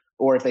for you.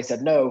 Or if they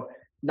said no,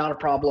 not a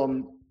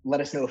problem, let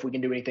us know if we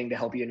can do anything to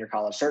help you in your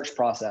college search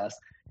process.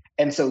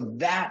 And so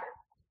that,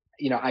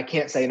 I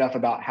can't say enough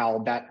about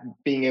how that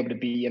being able to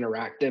be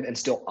interactive and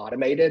still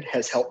automated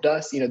has helped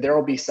us. There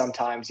will be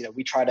sometimes,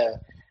 we try to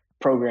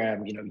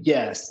program,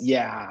 yes,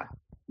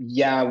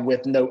 yeah,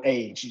 with no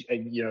H,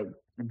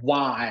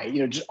 why,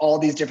 just all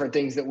these different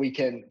things that we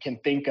can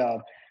think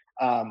of.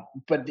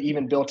 But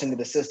even built into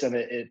the system,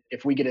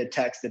 if we get a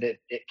text that it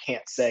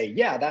can't say,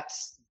 yeah,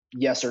 that's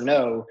yes or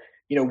no,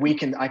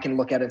 I can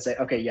look at it and say,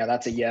 okay, yeah,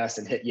 that's a yes,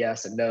 and hit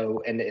yes and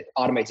no, and it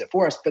automates it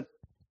for us. But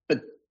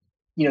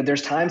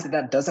there's times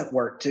that doesn't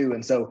work too.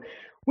 And so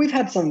we've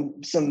had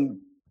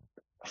some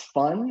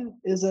fun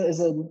is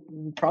a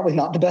probably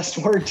not the best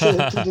word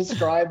to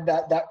describe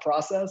that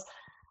process,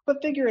 but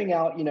figuring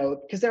out,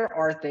 because there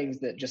are things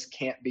that just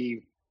can't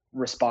be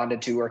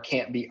responded to or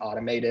can't be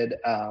automated.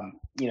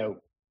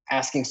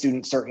 Asking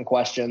students certain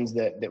questions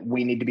that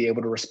we need to be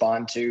able to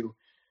respond to.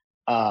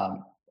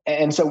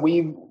 And so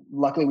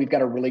luckily we've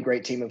got a really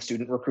great team of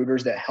student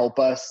recruiters that help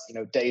us,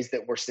 days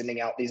that we're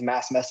sending out these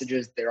mass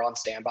messages, they're on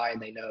standby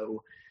and they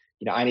know,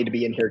 I need to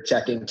be in here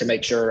checking to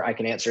make sure I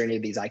can answer any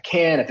of these I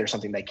can. If there's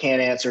something they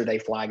can't answer, they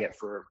flag it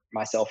for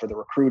myself or the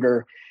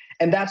recruiter.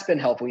 And that's been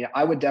helpful.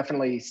 I would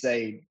definitely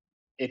say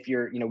if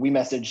we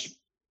message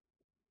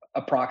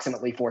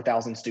approximately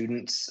 4,000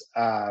 students.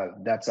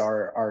 That's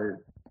our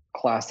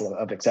class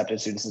of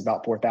accepted students is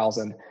about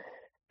 4,000.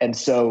 And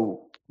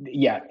so,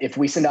 yeah, if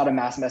we send out a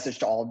mass message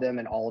to all of them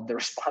and all of the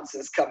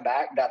responses come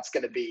back, that's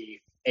going to be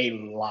a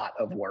lot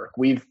of work.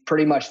 We've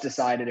pretty much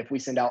decided if we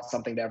send out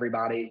something to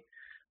everybody,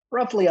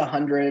 roughly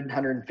 100,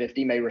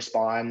 150 may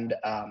respond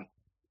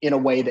in a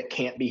way that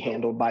can't be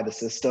handled by the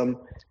system.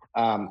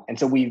 And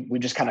so we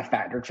just kind of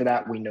factored for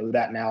that. We know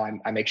that now.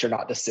 I make sure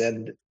not to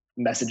send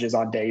messages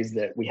on days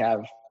that we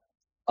have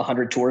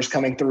 100 tours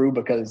coming through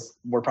because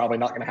we're probably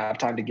not going to have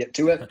time to get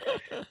to it.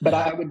 But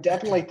I would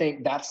definitely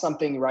think that's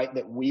something, right,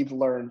 that we've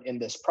learned in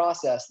this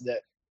process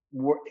that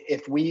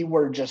if we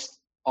were just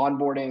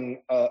onboarding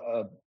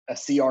a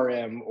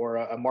CRM or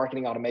a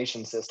marketing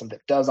automation system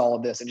that does all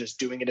of this and just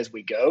doing it as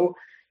we go,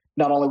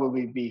 not only would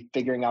we be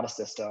figuring out a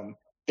system,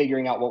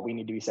 figuring out what we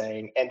need to be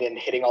saying, and then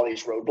hitting all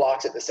these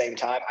roadblocks at the same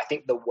time. I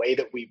think the way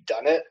that we've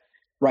done it,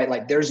 right,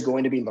 like there's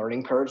going to be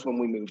learning curves when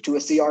we move to a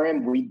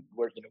CRM. We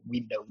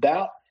know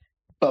that.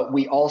 But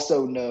we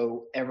also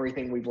know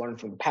everything we've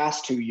learned from the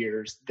past 2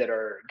 years that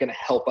are going to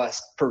help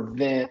us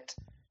prevent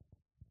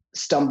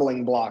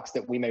stumbling blocks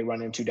that we may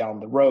run into down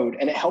the road.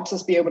 And it helps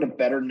us be able to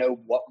better know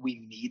what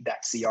we need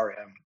that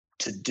CRM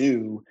to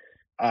do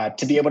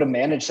to be able to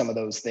manage some of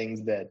those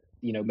things that,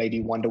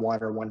 maybe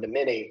one-to-one or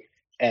one-to-many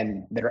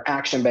and that are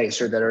action-based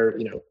or that are,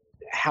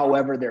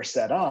 however they're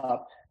set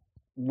up.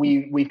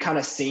 We've kind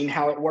of seen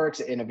how it works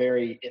in a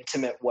very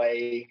intimate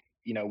way,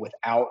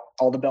 without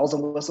all the bells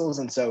and whistles.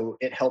 And so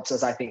it helps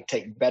us, I think,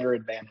 take better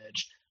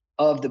advantage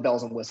of the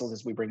bells and whistles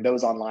as we bring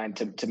those online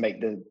to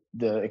make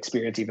the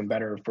experience even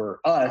better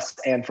for us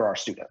and for our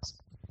students.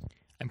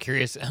 I'm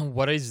curious,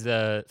 what is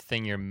the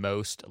thing you're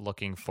most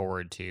looking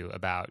forward to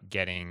about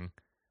getting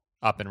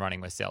up and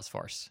running with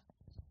Salesforce?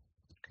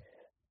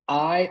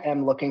 I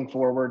am looking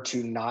forward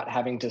to not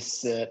having to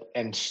sit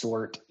and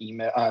sort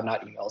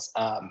not emails,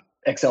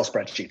 Excel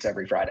spreadsheets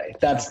every Friday.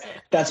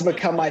 That's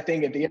become my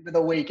thing. At the end of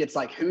the week, it's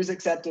like who's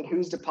accepted,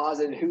 who's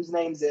deposited, whose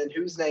name's in,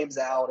 whose name's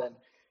out. And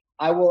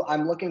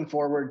I'm looking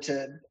forward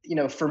to,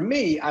 for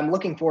me, I'm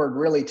looking forward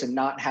really to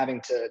not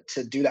having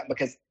to do that,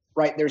 because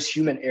right, there's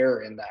human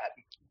error in that.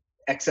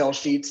 Excel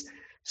sheets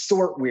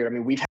sort weird. I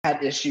mean, we've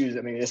had issues.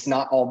 I mean, it's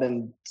not all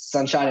been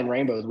sunshine and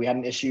rainbows. We had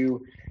an issue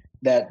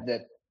that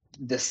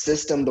the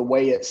system, the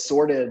way it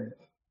sorted,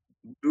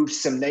 moved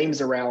some names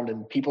around,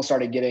 and people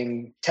started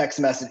getting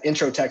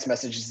intro text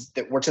messages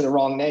that were to the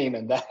wrong name,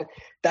 and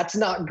that's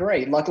not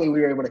great. Luckily,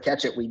 we were able to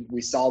catch it.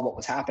 We saw what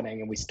was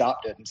happening and we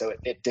stopped it, and so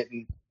it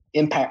didn't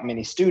impact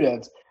many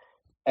students,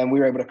 and we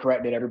were able to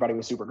correct it. Everybody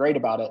was super great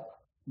about it.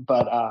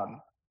 But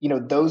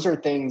those are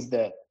things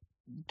that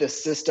the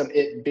system,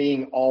 it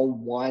being all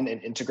one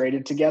and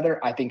integrated together,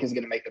 I think is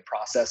going to make the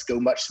process go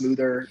much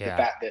smoother. Yeah.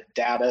 The fact that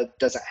data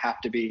doesn't have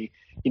to be,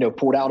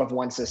 pulled out of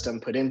one system,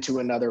 put into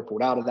another,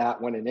 pulled out of that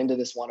one and into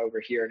this one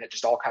over here, and it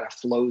just all kind of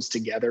flows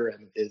together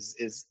and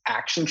is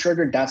action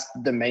triggered. That's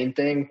the main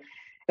thing.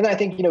 And I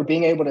think,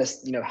 being able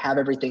to, have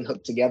everything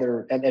hooked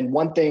together. And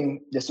one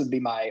thing, this would be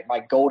my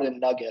golden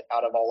nugget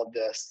out of all of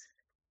this,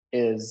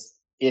 is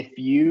if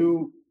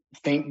you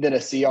think that a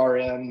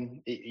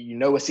CRM,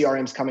 a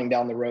CRM is coming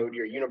down the road,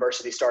 your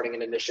university starting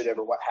an initiative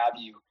or what have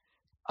you,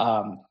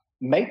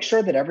 make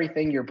sure that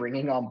everything you're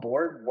bringing on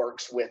board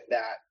works with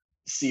that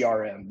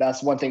CRM.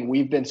 That's one thing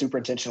we've been super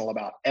intentional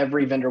about.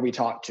 Every vendor we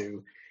talk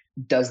to,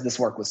 does this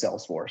work with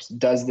Salesforce?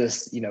 Does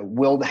this,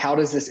 how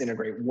does this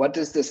integrate? What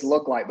does this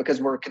look like?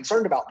 Because we're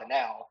concerned about the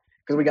now,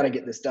 because we got to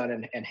get this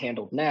done and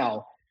handled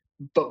now.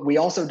 But we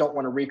also don't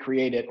want to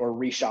recreate it or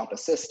reshop a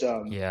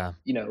system,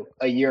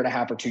 a year and a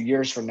half or 2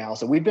 years from now.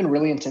 So we've been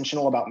really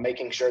intentional about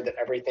making sure that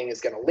everything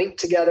is going to link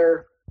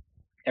together.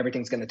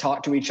 Everything's going to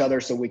talk to each other,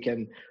 so we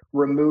can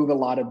remove a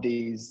lot of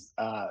these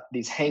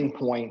hang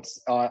points,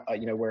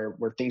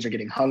 where things are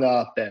getting hung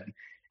up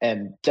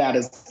and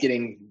data's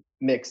getting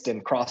mixed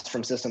and crossed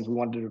from systems. We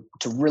wanted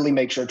to really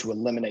make sure to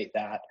eliminate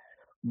that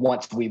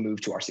once we move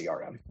to our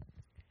CRM.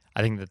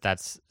 I think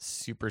that's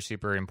super,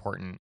 super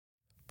important.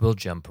 We'll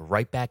jump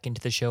right back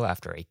into the show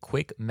after a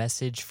quick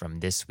message from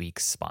this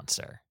week's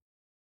sponsor.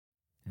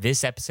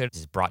 This episode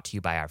is brought to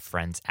you by our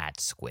friends at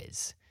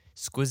Squiz.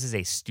 Squiz is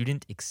a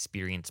student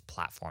experience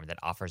platform that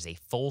offers a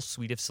full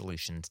suite of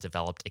solutions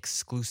developed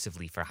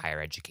exclusively for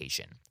higher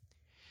education.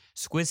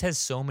 Squiz has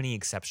so many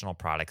exceptional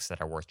products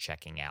that are worth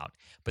checking out,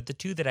 but the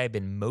two that I've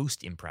been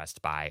most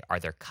impressed by are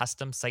their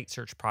custom site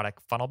search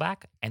product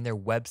Funnelback and their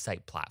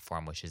website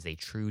platform, which is a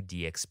true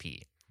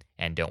DXP.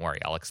 And don't worry,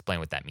 I'll explain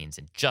what that means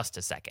in just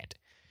a second.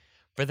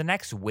 For the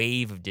next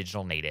wave of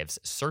digital natives,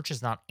 search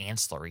is not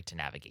ancillary to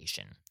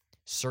navigation.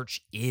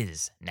 Search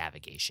is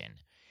navigation.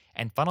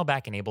 And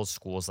Funnelback enables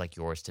schools like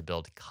yours to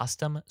build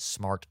custom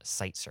smart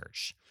site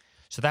search.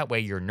 So that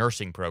way your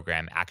nursing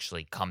program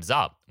actually comes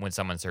up when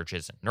someone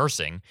searches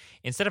nursing,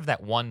 instead of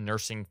that one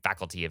nursing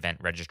faculty event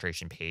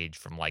registration page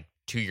from like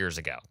 2 years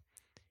ago.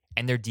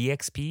 And their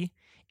DXP,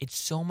 it's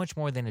so much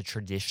more than a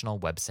traditional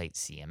website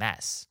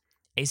CMS.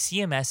 A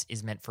CMS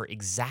is meant for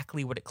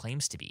exactly what it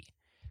claims to be: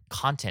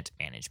 content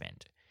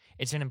management.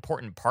 It's an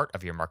important part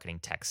of your marketing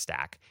tech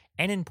stack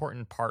and an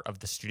important part of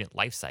the student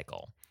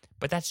lifecycle.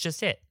 But that's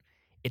just it.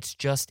 It's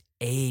just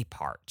a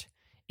part.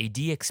 A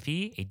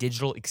DXP, a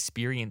digital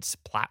experience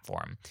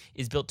platform,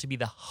 is built to be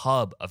the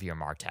hub of your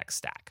MarTech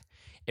stack.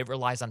 It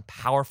relies on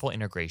powerful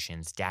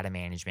integrations, data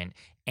management,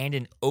 and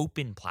an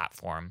open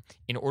platform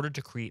in order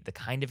to create the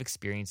kind of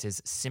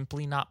experiences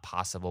simply not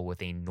possible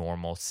with a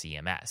normal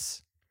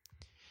CMS.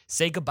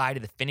 Say goodbye to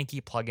the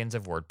finicky plugins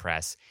of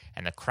WordPress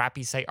and the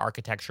crappy site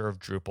architecture of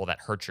Drupal that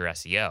hurts your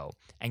SEO,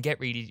 and get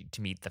ready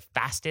to meet the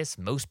fastest,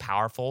 most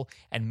powerful,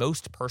 and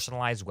most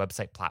personalized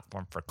website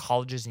platform for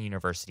colleges and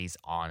universities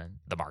on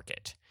the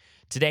market.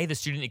 Today, the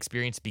student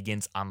experience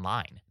begins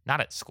online, not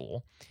at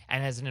school.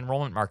 And as an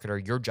enrollment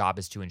marketer, your job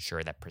is to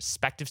ensure that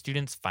prospective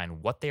students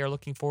find what they are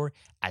looking for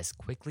as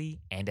quickly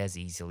and as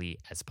easily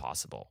as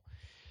possible.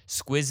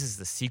 Squiz is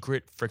the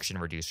secret friction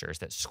reducers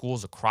that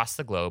schools across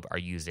the globe are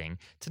using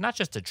to not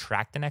just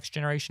attract the next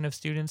generation of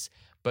students,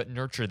 but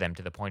nurture them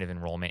to the point of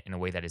enrollment in a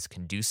way that is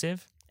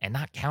conducive and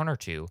not counter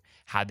to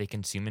how they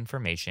consume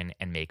information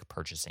and make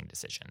purchasing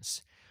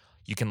decisions.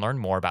 You can learn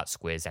more about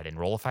Squiz at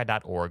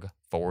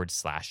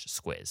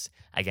enrollify.org/Squiz.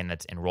 Again,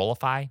 that's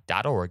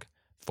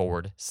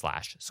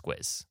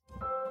enrollify.org/Squiz.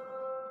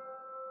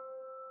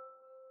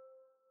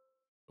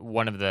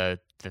 One of the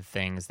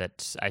things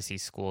that I see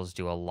schools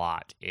do a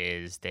lot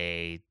is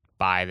they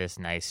buy this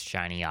nice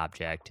shiny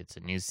object. It's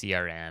a new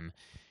CRM.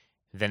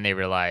 Then they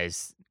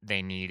realize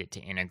they need it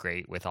to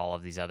integrate with all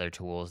of these other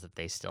tools that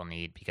they still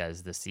need,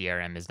 because the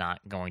CRM is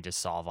not going to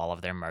solve all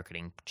of their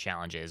marketing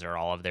challenges or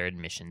all of their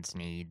admissions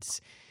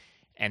needs.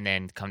 And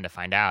then come to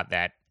find out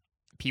that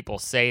people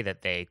say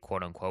that they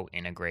quote unquote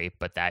integrate,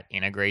 but that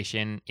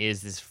integration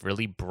is this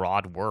really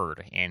broad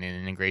word. And an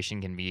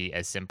integration can be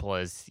as simple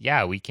as,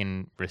 yeah, we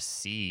can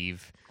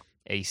receive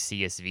a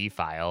CSV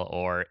file,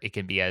 or it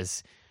can be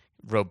as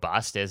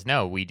robust as,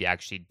 no, we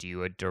actually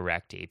do a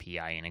direct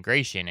API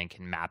integration and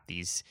can map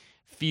these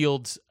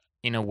fields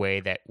in a way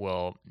that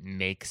will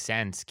make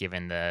sense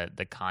given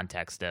the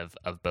context of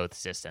both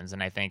systems.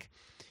 And I think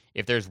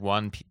if there's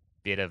one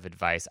bit of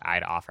advice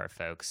I'd offer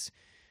folks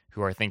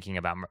who are thinking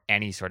about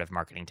any sort of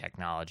marketing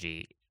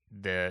technology,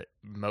 the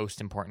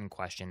most important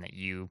question that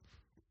you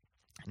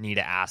need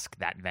to ask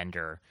that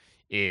vendor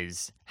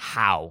is,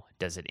 how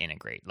does it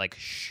integrate? Like,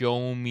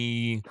 show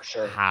me For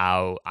sure.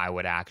 how I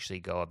would actually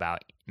go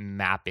about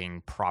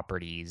mapping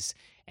properties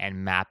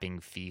and mapping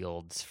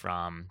fields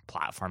from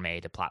platform A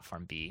to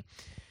platform B.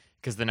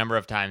 Because the number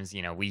of times,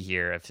 we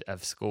hear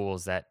of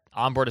schools that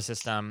onboard a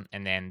system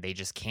and then they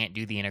just can't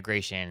do the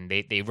integration.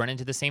 They run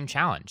into the same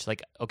challenge.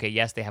 Like, okay,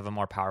 yes, they have a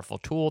more powerful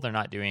tool. They're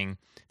not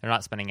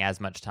spending as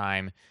much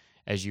time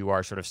as you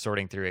are sort of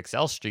sorting through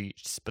Excel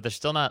sheets, but they're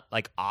still not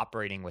like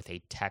operating with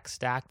a tech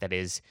stack that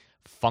is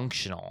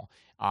functional,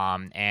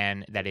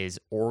 and that is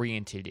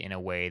oriented in a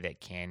way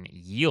that can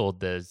yield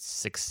the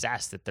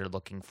success that they're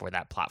looking for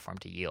that platform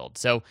to yield.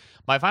 So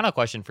my final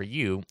question for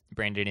you,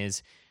 Brandon,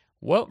 is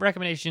what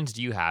recommendations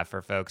do you have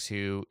for folks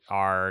who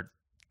are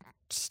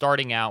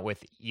starting out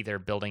with either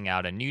building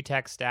out a new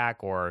tech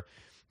stack, or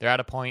they're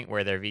at a point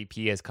where their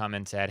VP has come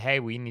and said, hey,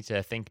 we need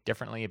to think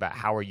differently about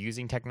how we're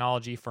using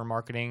technology for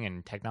marketing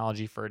and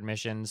technology for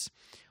admissions?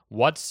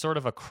 What's sort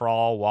of a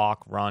crawl,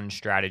 walk, run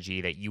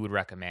strategy that you would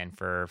recommend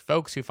for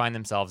folks who find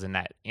themselves in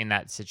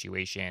that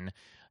situation,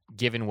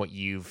 given what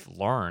you've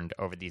learned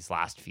over these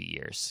last few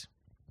years?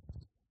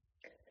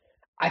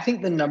 I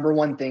think the number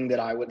one thing that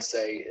I would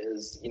say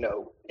is,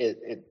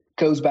 it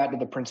goes back to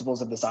the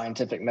principles of the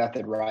scientific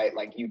method, right?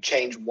 Like, you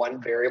change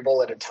one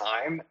variable at a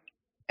time,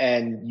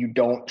 and you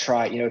don't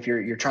try, if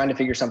you're trying to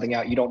figure something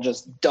out, you don't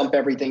just dump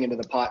everything into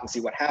the pot and see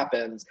what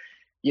happens.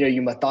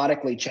 You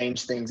methodically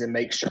change things and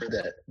make sure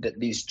that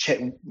these,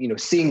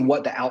 seeing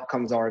what the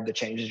outcomes are of the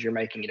changes you're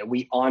making.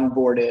 We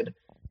onboarded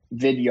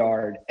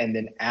Vidyard and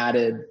then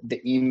added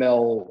the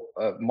email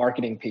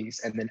marketing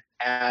piece, and then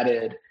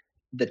added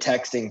the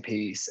texting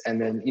piece.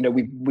 And then,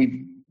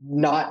 we've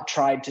not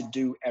tried to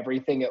do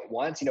everything at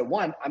once.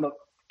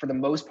 For the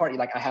most part,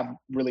 I have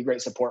really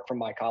great support from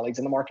my colleagues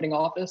in the marketing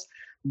office,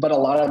 but a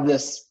lot of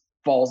this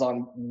falls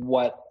on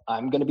what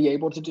I'm going to be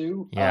able to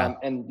do. Yeah.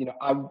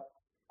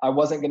 I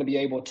wasn't going to be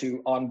able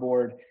to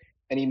onboard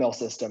an email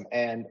system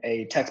and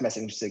a text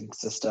messaging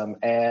system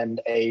and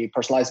a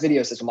personalized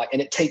video system.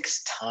 And it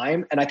takes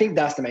time. And I think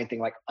that's the main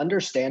thing,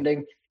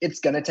 understanding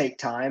it's going to take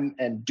time,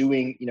 and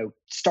doing,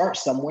 start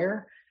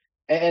somewhere,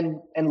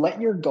 and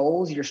let your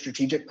goals, your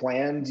strategic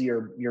plans,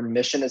 your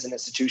mission as an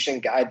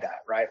institution guide that,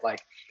 right? Like,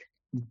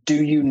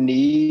 do you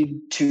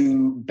need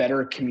to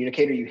better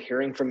communicate? Are you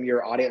hearing from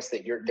your audience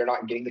that they're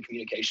not getting the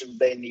communications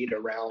they need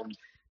around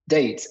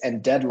dates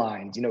and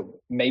deadlines?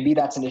 Maybe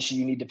that's an issue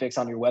you need to fix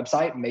on your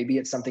website. Maybe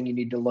it's something you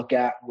need to look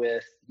at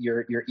with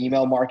your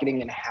email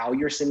marketing and how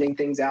you're sending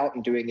things out,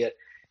 and doing it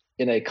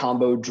in a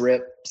combo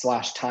drip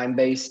 /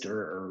 time-based,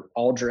 or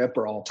all drip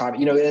or all time,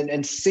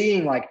 and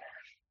seeing,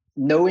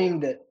 knowing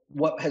that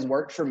what has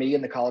worked for me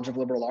in the College of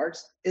Liberal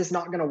Arts is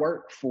not going to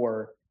work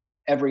for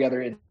every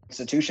other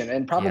institution,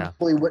 and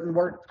probably wouldn't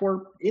work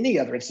for any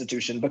other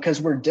institution,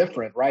 because we're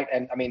different, right?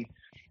 And I mean,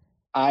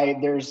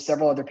 there's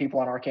several other people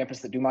on our campus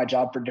that do my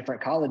job for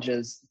different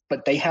colleges,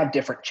 but they have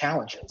different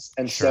challenges.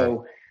 And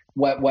so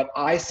what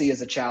I see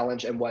as a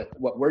challenge, and what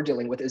we're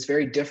dealing with, is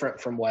very different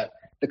from what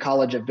the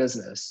College of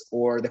Business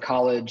or the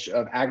College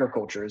of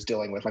Agriculture is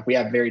dealing with. We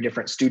have very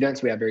different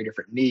students, we have very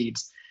different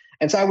needs.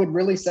 And so I would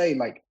really say,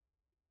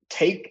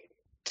 take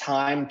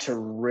time to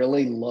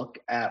really look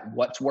at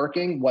what's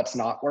working, what's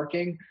not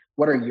working.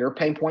 What are your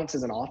pain points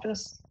as an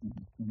office?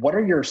 What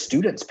are your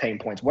students' pain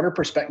points? What are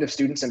prospective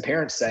students and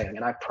parents saying?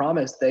 And I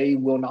promise they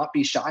will not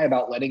be shy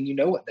about letting you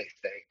know what they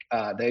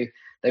think.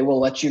 They will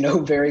let you know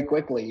very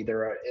quickly,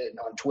 either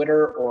on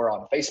Twitter or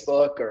on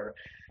Facebook or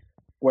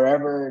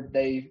wherever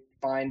they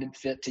find it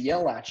fit to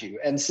yell at you.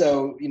 And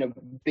so,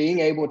 being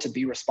able to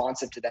be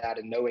responsive to that,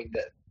 and knowing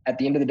that at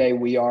the end of the day,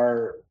 we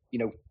are,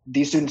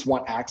 these students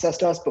want access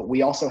to us, but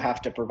we also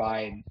have to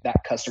provide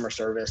that customer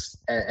service,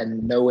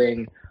 and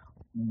knowing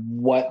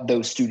what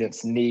those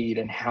students need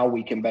and how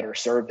we can better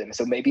serve them.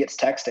 So maybe it's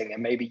texting,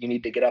 and maybe you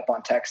need to get up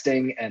on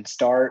texting and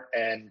start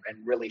and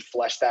really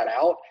flesh that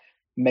out.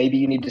 Maybe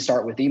you need to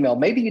start with email.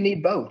 Maybe you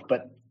need both,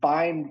 but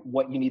find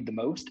what you need the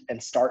most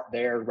and start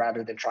there,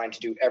 rather than trying to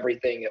do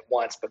everything at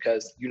once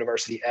because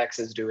University X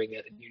is doing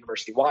it and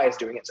University Y is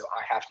doing it, so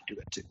I have to do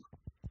it too.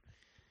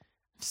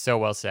 So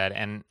well said.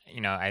 And,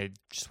 I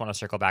just want to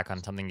circle back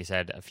on something you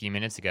said a few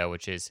minutes ago,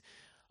 which is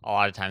a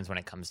lot of times when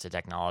it comes to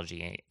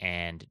technology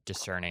and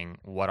discerning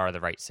what are the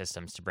right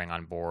systems to bring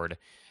on board,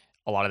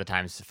 a lot of the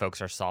times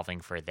folks are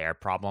solving for their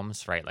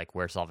problems, right? Like,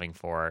 we're solving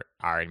for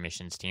our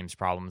admissions team's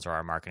problems or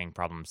our marketing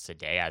problems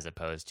today, as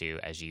opposed to,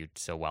 as you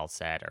so well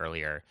said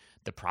earlier,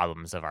 the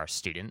problems of our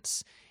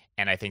students.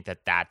 And I think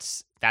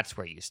that's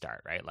where you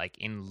start, right? Like,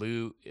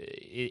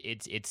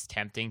 it's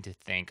tempting to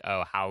think,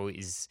 oh, how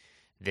is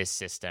this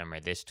system or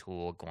this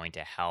tool going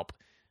to help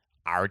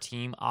our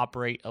team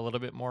operate a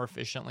little bit more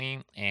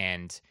efficiently?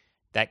 And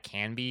that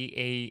can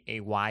be a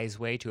wise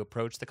way to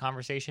approach the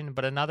conversation.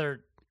 But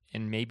another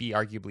and maybe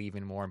arguably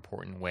even more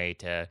important way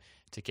to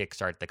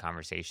kickstart the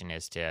conversation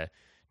is to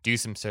do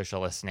some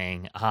social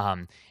listening,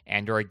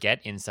 and or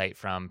get insight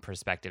from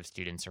prospective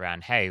students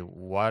around, hey,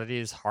 what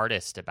is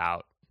hardest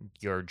about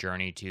your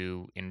journey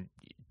to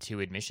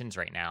admissions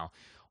right now?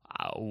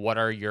 What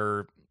are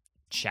your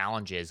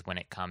challenges when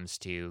it comes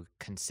to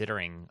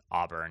considering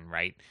Auburn,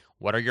 right?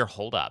 What are your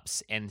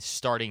holdups? And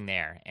starting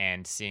there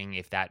and seeing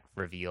if that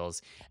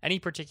reveals any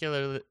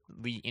particularly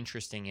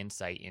interesting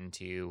insight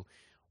into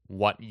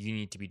what you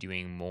need to be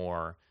doing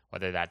more,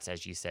 whether that's,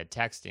 as you said,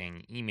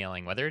 texting,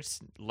 emailing, whether it's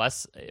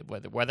less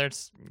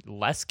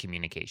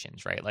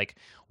communications, right? Like,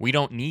 we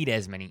don't need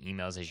as many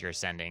emails as you're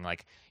sending.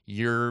 Like,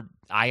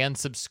 I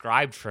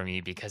unsubscribed from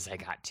you because I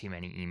got too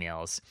many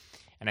emails.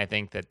 And I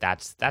think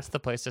that's the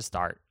place to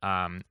start.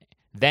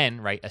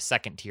 Then, right, a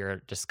second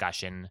tier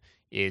discussion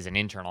is an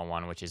internal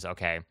one, which is,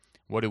 okay,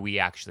 what do we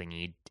actually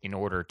need in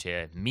order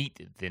to meet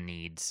the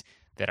needs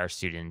that our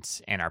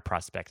students and our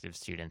prospective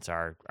students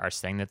are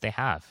saying that they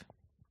have?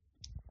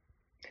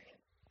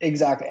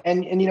 Exactly.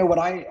 And you know what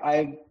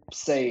I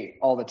say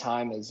all the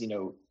time is,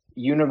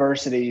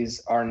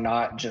 universities are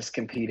not just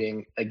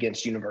competing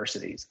against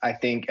universities. I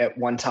think at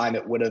one time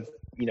it would have,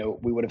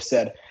 we would have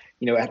said,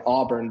 at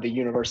Auburn, the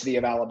University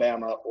of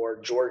Alabama or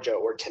Georgia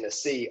or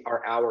Tennessee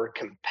are our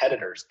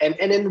competitors. And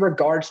in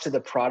regards to the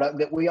product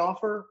that we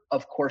offer,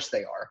 of course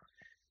they are.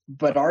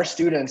 But our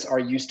students are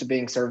used to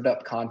being served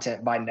up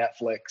content by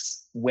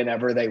Netflix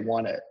whenever they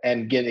want it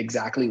and get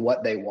exactly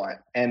what they want.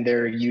 And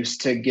they're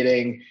used to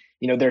getting,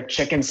 their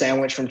chicken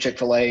sandwich from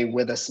Chick-fil-A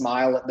with a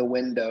smile at the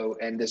window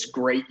and this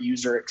great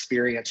user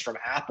experience from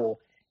Apple.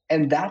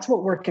 And that's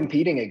what we're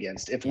competing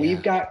against. If we've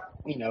Yeah.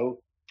 got,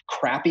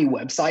 crappy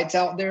websites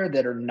out there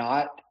that are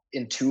not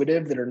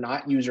intuitive, that are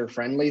not user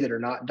friendly, that are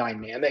not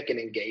dynamic and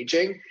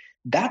engaging,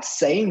 that's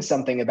saying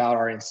something about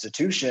our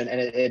institution.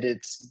 And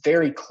it's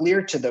very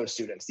clear to those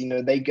students.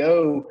 They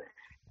go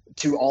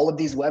to all of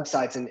these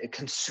websites and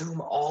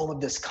consume all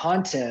of this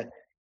content.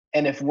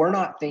 And if we're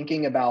not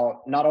thinking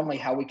about not only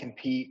how we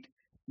compete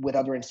with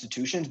other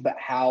institutions, but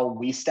how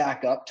we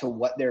stack up to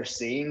what they're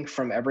seeing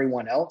from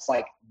everyone else,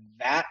 like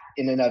that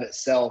in and of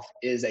itself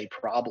is a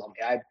problem.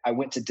 I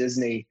went to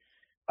Disney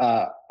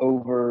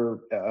over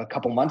a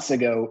couple months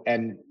ago,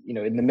 and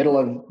in the middle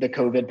of the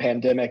COVID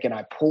pandemic, and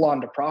I pull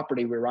onto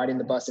property. We're riding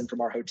the bus in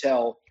from our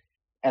hotel,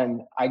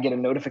 and I get a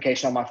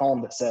notification on my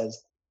phone that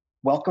says,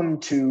 "Welcome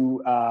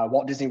to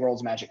Walt Disney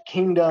World's Magic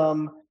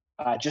Kingdom.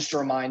 Just a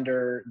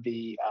reminder,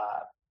 the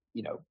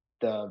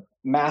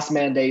mask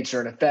mandates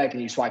are in effect."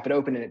 And you swipe it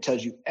open, and it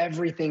tells you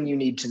everything you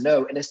need to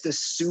know. And it's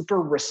this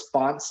super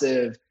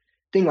responsive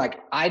thing.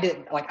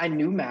 I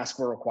knew masks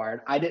were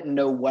required. I didn't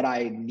know what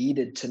I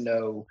needed to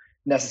know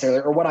necessarily,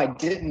 or what I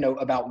didn't know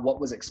about what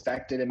was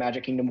expected in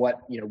Magic Kingdom,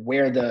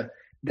 where the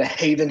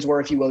havens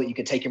were, if you will, that you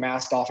could take your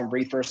mask off and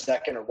breathe for a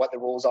second, or what the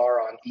rules are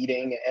on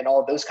eating and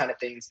all of those kind of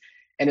things.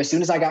 And as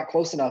soon as I got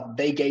close enough,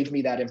 they gave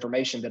me that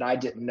information that I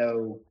didn't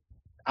know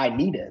I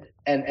needed.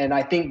 And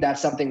I think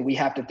that's something we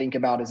have to think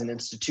about as an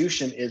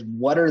institution is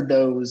what are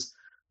those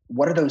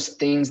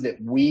things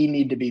that we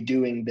need to be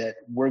doing that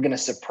we're going to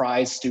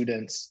surprise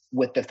students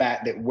with the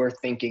fact that we're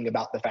thinking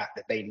about the fact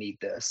that they need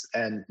this.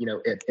 And,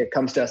 it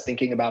comes to us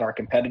thinking about our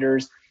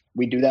competitors.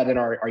 We do that in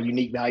our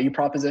unique value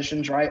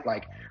propositions, right?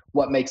 Like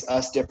what makes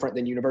us different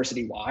than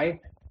University Y,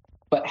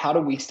 but how do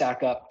we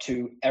stack up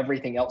to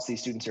everything else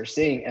these students are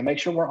seeing and make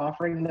sure we're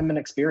offering them an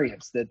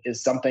experience that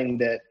is something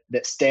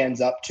that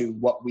stands up to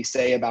what we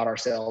say about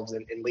ourselves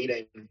and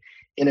leading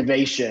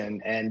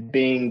innovation and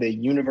being the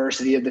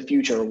university of the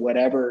future,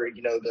 whatever,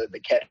 the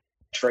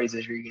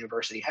catchphrases your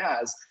university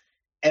has.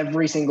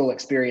 Every single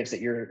experience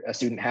that a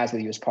student has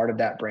with you is part of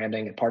that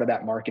branding and part of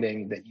that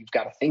marketing that you've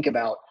got to think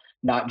about,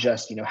 not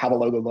just, how the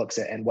logo looks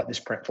and what this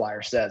print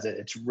flyer says.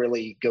 It's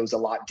really goes a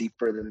lot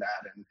deeper than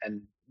that.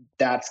 And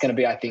that's going to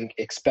be, I think,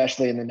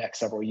 especially in the next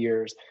several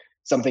years,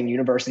 something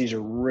universities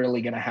are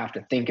really going to have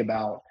to think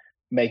about,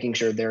 making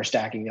sure they're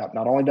stacking up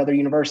not only to other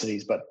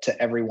universities, but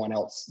to everyone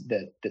else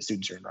that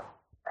students are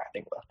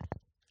interacting with.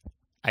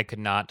 I could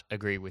not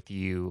agree with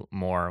you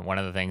more. One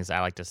of the things I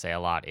like to say a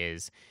lot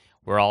is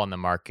we're all in the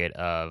market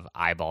of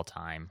eyeball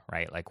time,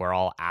 right? Like we're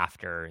all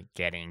after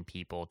getting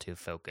people to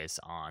focus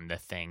on the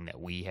thing that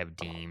we have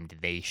deemed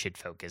they should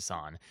focus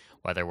on,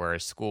 whether we're a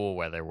school,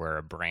 whether we're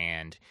a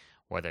brand,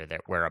 whether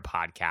we're a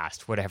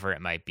podcast, whatever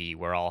it might be.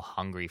 We're all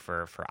hungry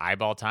for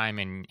eyeball time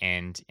and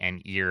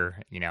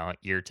ear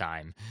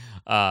time.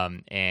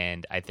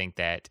 And I think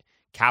that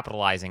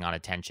capitalizing on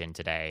attention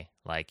today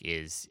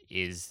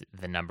is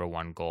the number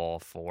one goal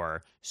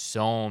for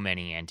so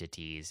many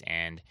entities.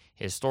 And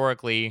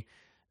historically,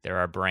 there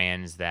are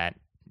brands that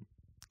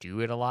do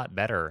it a lot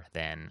better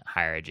than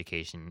higher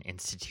education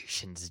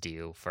institutions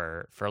do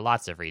for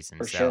lots of reasons.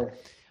 For So sure.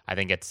 I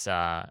think it's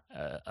a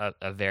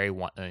very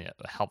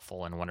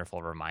helpful and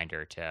wonderful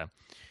reminder to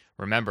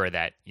remember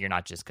that you're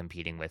not just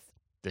competing with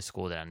the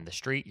school down the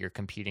street. You're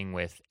competing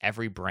with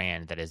every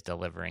brand that is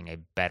delivering a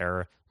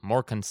better,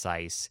 more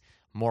concise,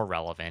 more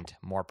relevant,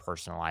 more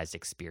personalized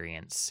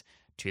experience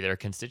to their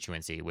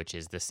constituency, which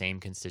is the same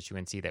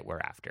constituency that we're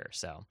after.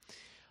 So,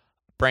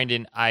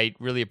 Brandon, I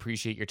really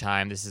appreciate your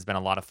time. This has been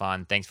a lot of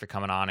fun. Thanks for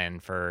coming on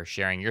and for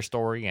sharing your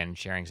story and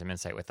sharing some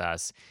insight with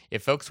us.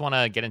 If folks want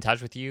to get in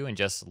touch with you and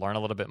just learn a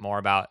little bit more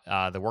about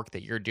the work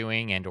that you're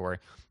doing and or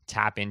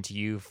tap into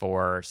you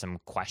for some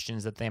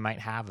questions that they might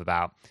have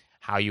about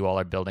how you all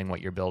are building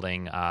what you're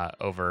building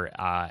over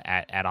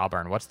at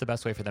Auburn, what's the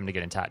best way for them to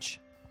get in touch?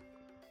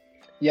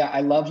 Yeah,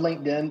 I love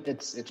LinkedIn.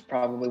 It's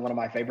probably one of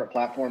my favorite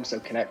platforms. So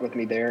connect with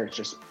me there.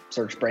 Just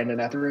search Brandon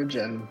Etheridge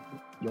and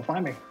you'll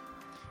find me.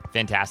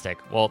 Fantastic.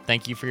 Well,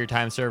 thank you for your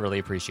time, sir. Really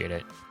appreciate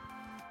it.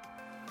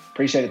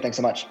 Appreciate it. Thanks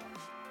so much.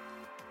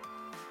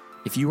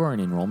 If you are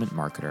an enrollment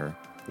marketer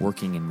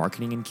working in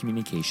marketing and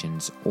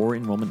communications or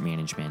enrollment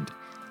management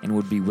and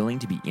would be willing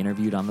to be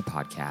interviewed on the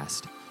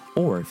podcast,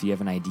 or if you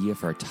have an idea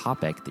for a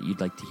topic that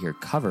you'd like to hear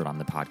covered on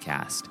the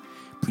podcast,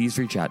 please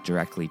reach out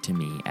directly to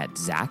me at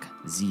Zach,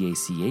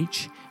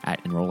 Z-A-C-H,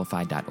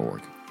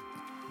 @enrollify.org.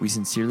 We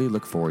sincerely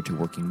look forward to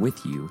working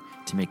with you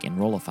to make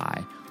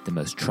Enrollify the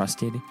most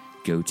trusted,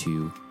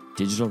 go-to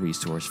digital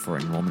resource for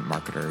enrollment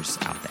marketers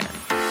out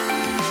there.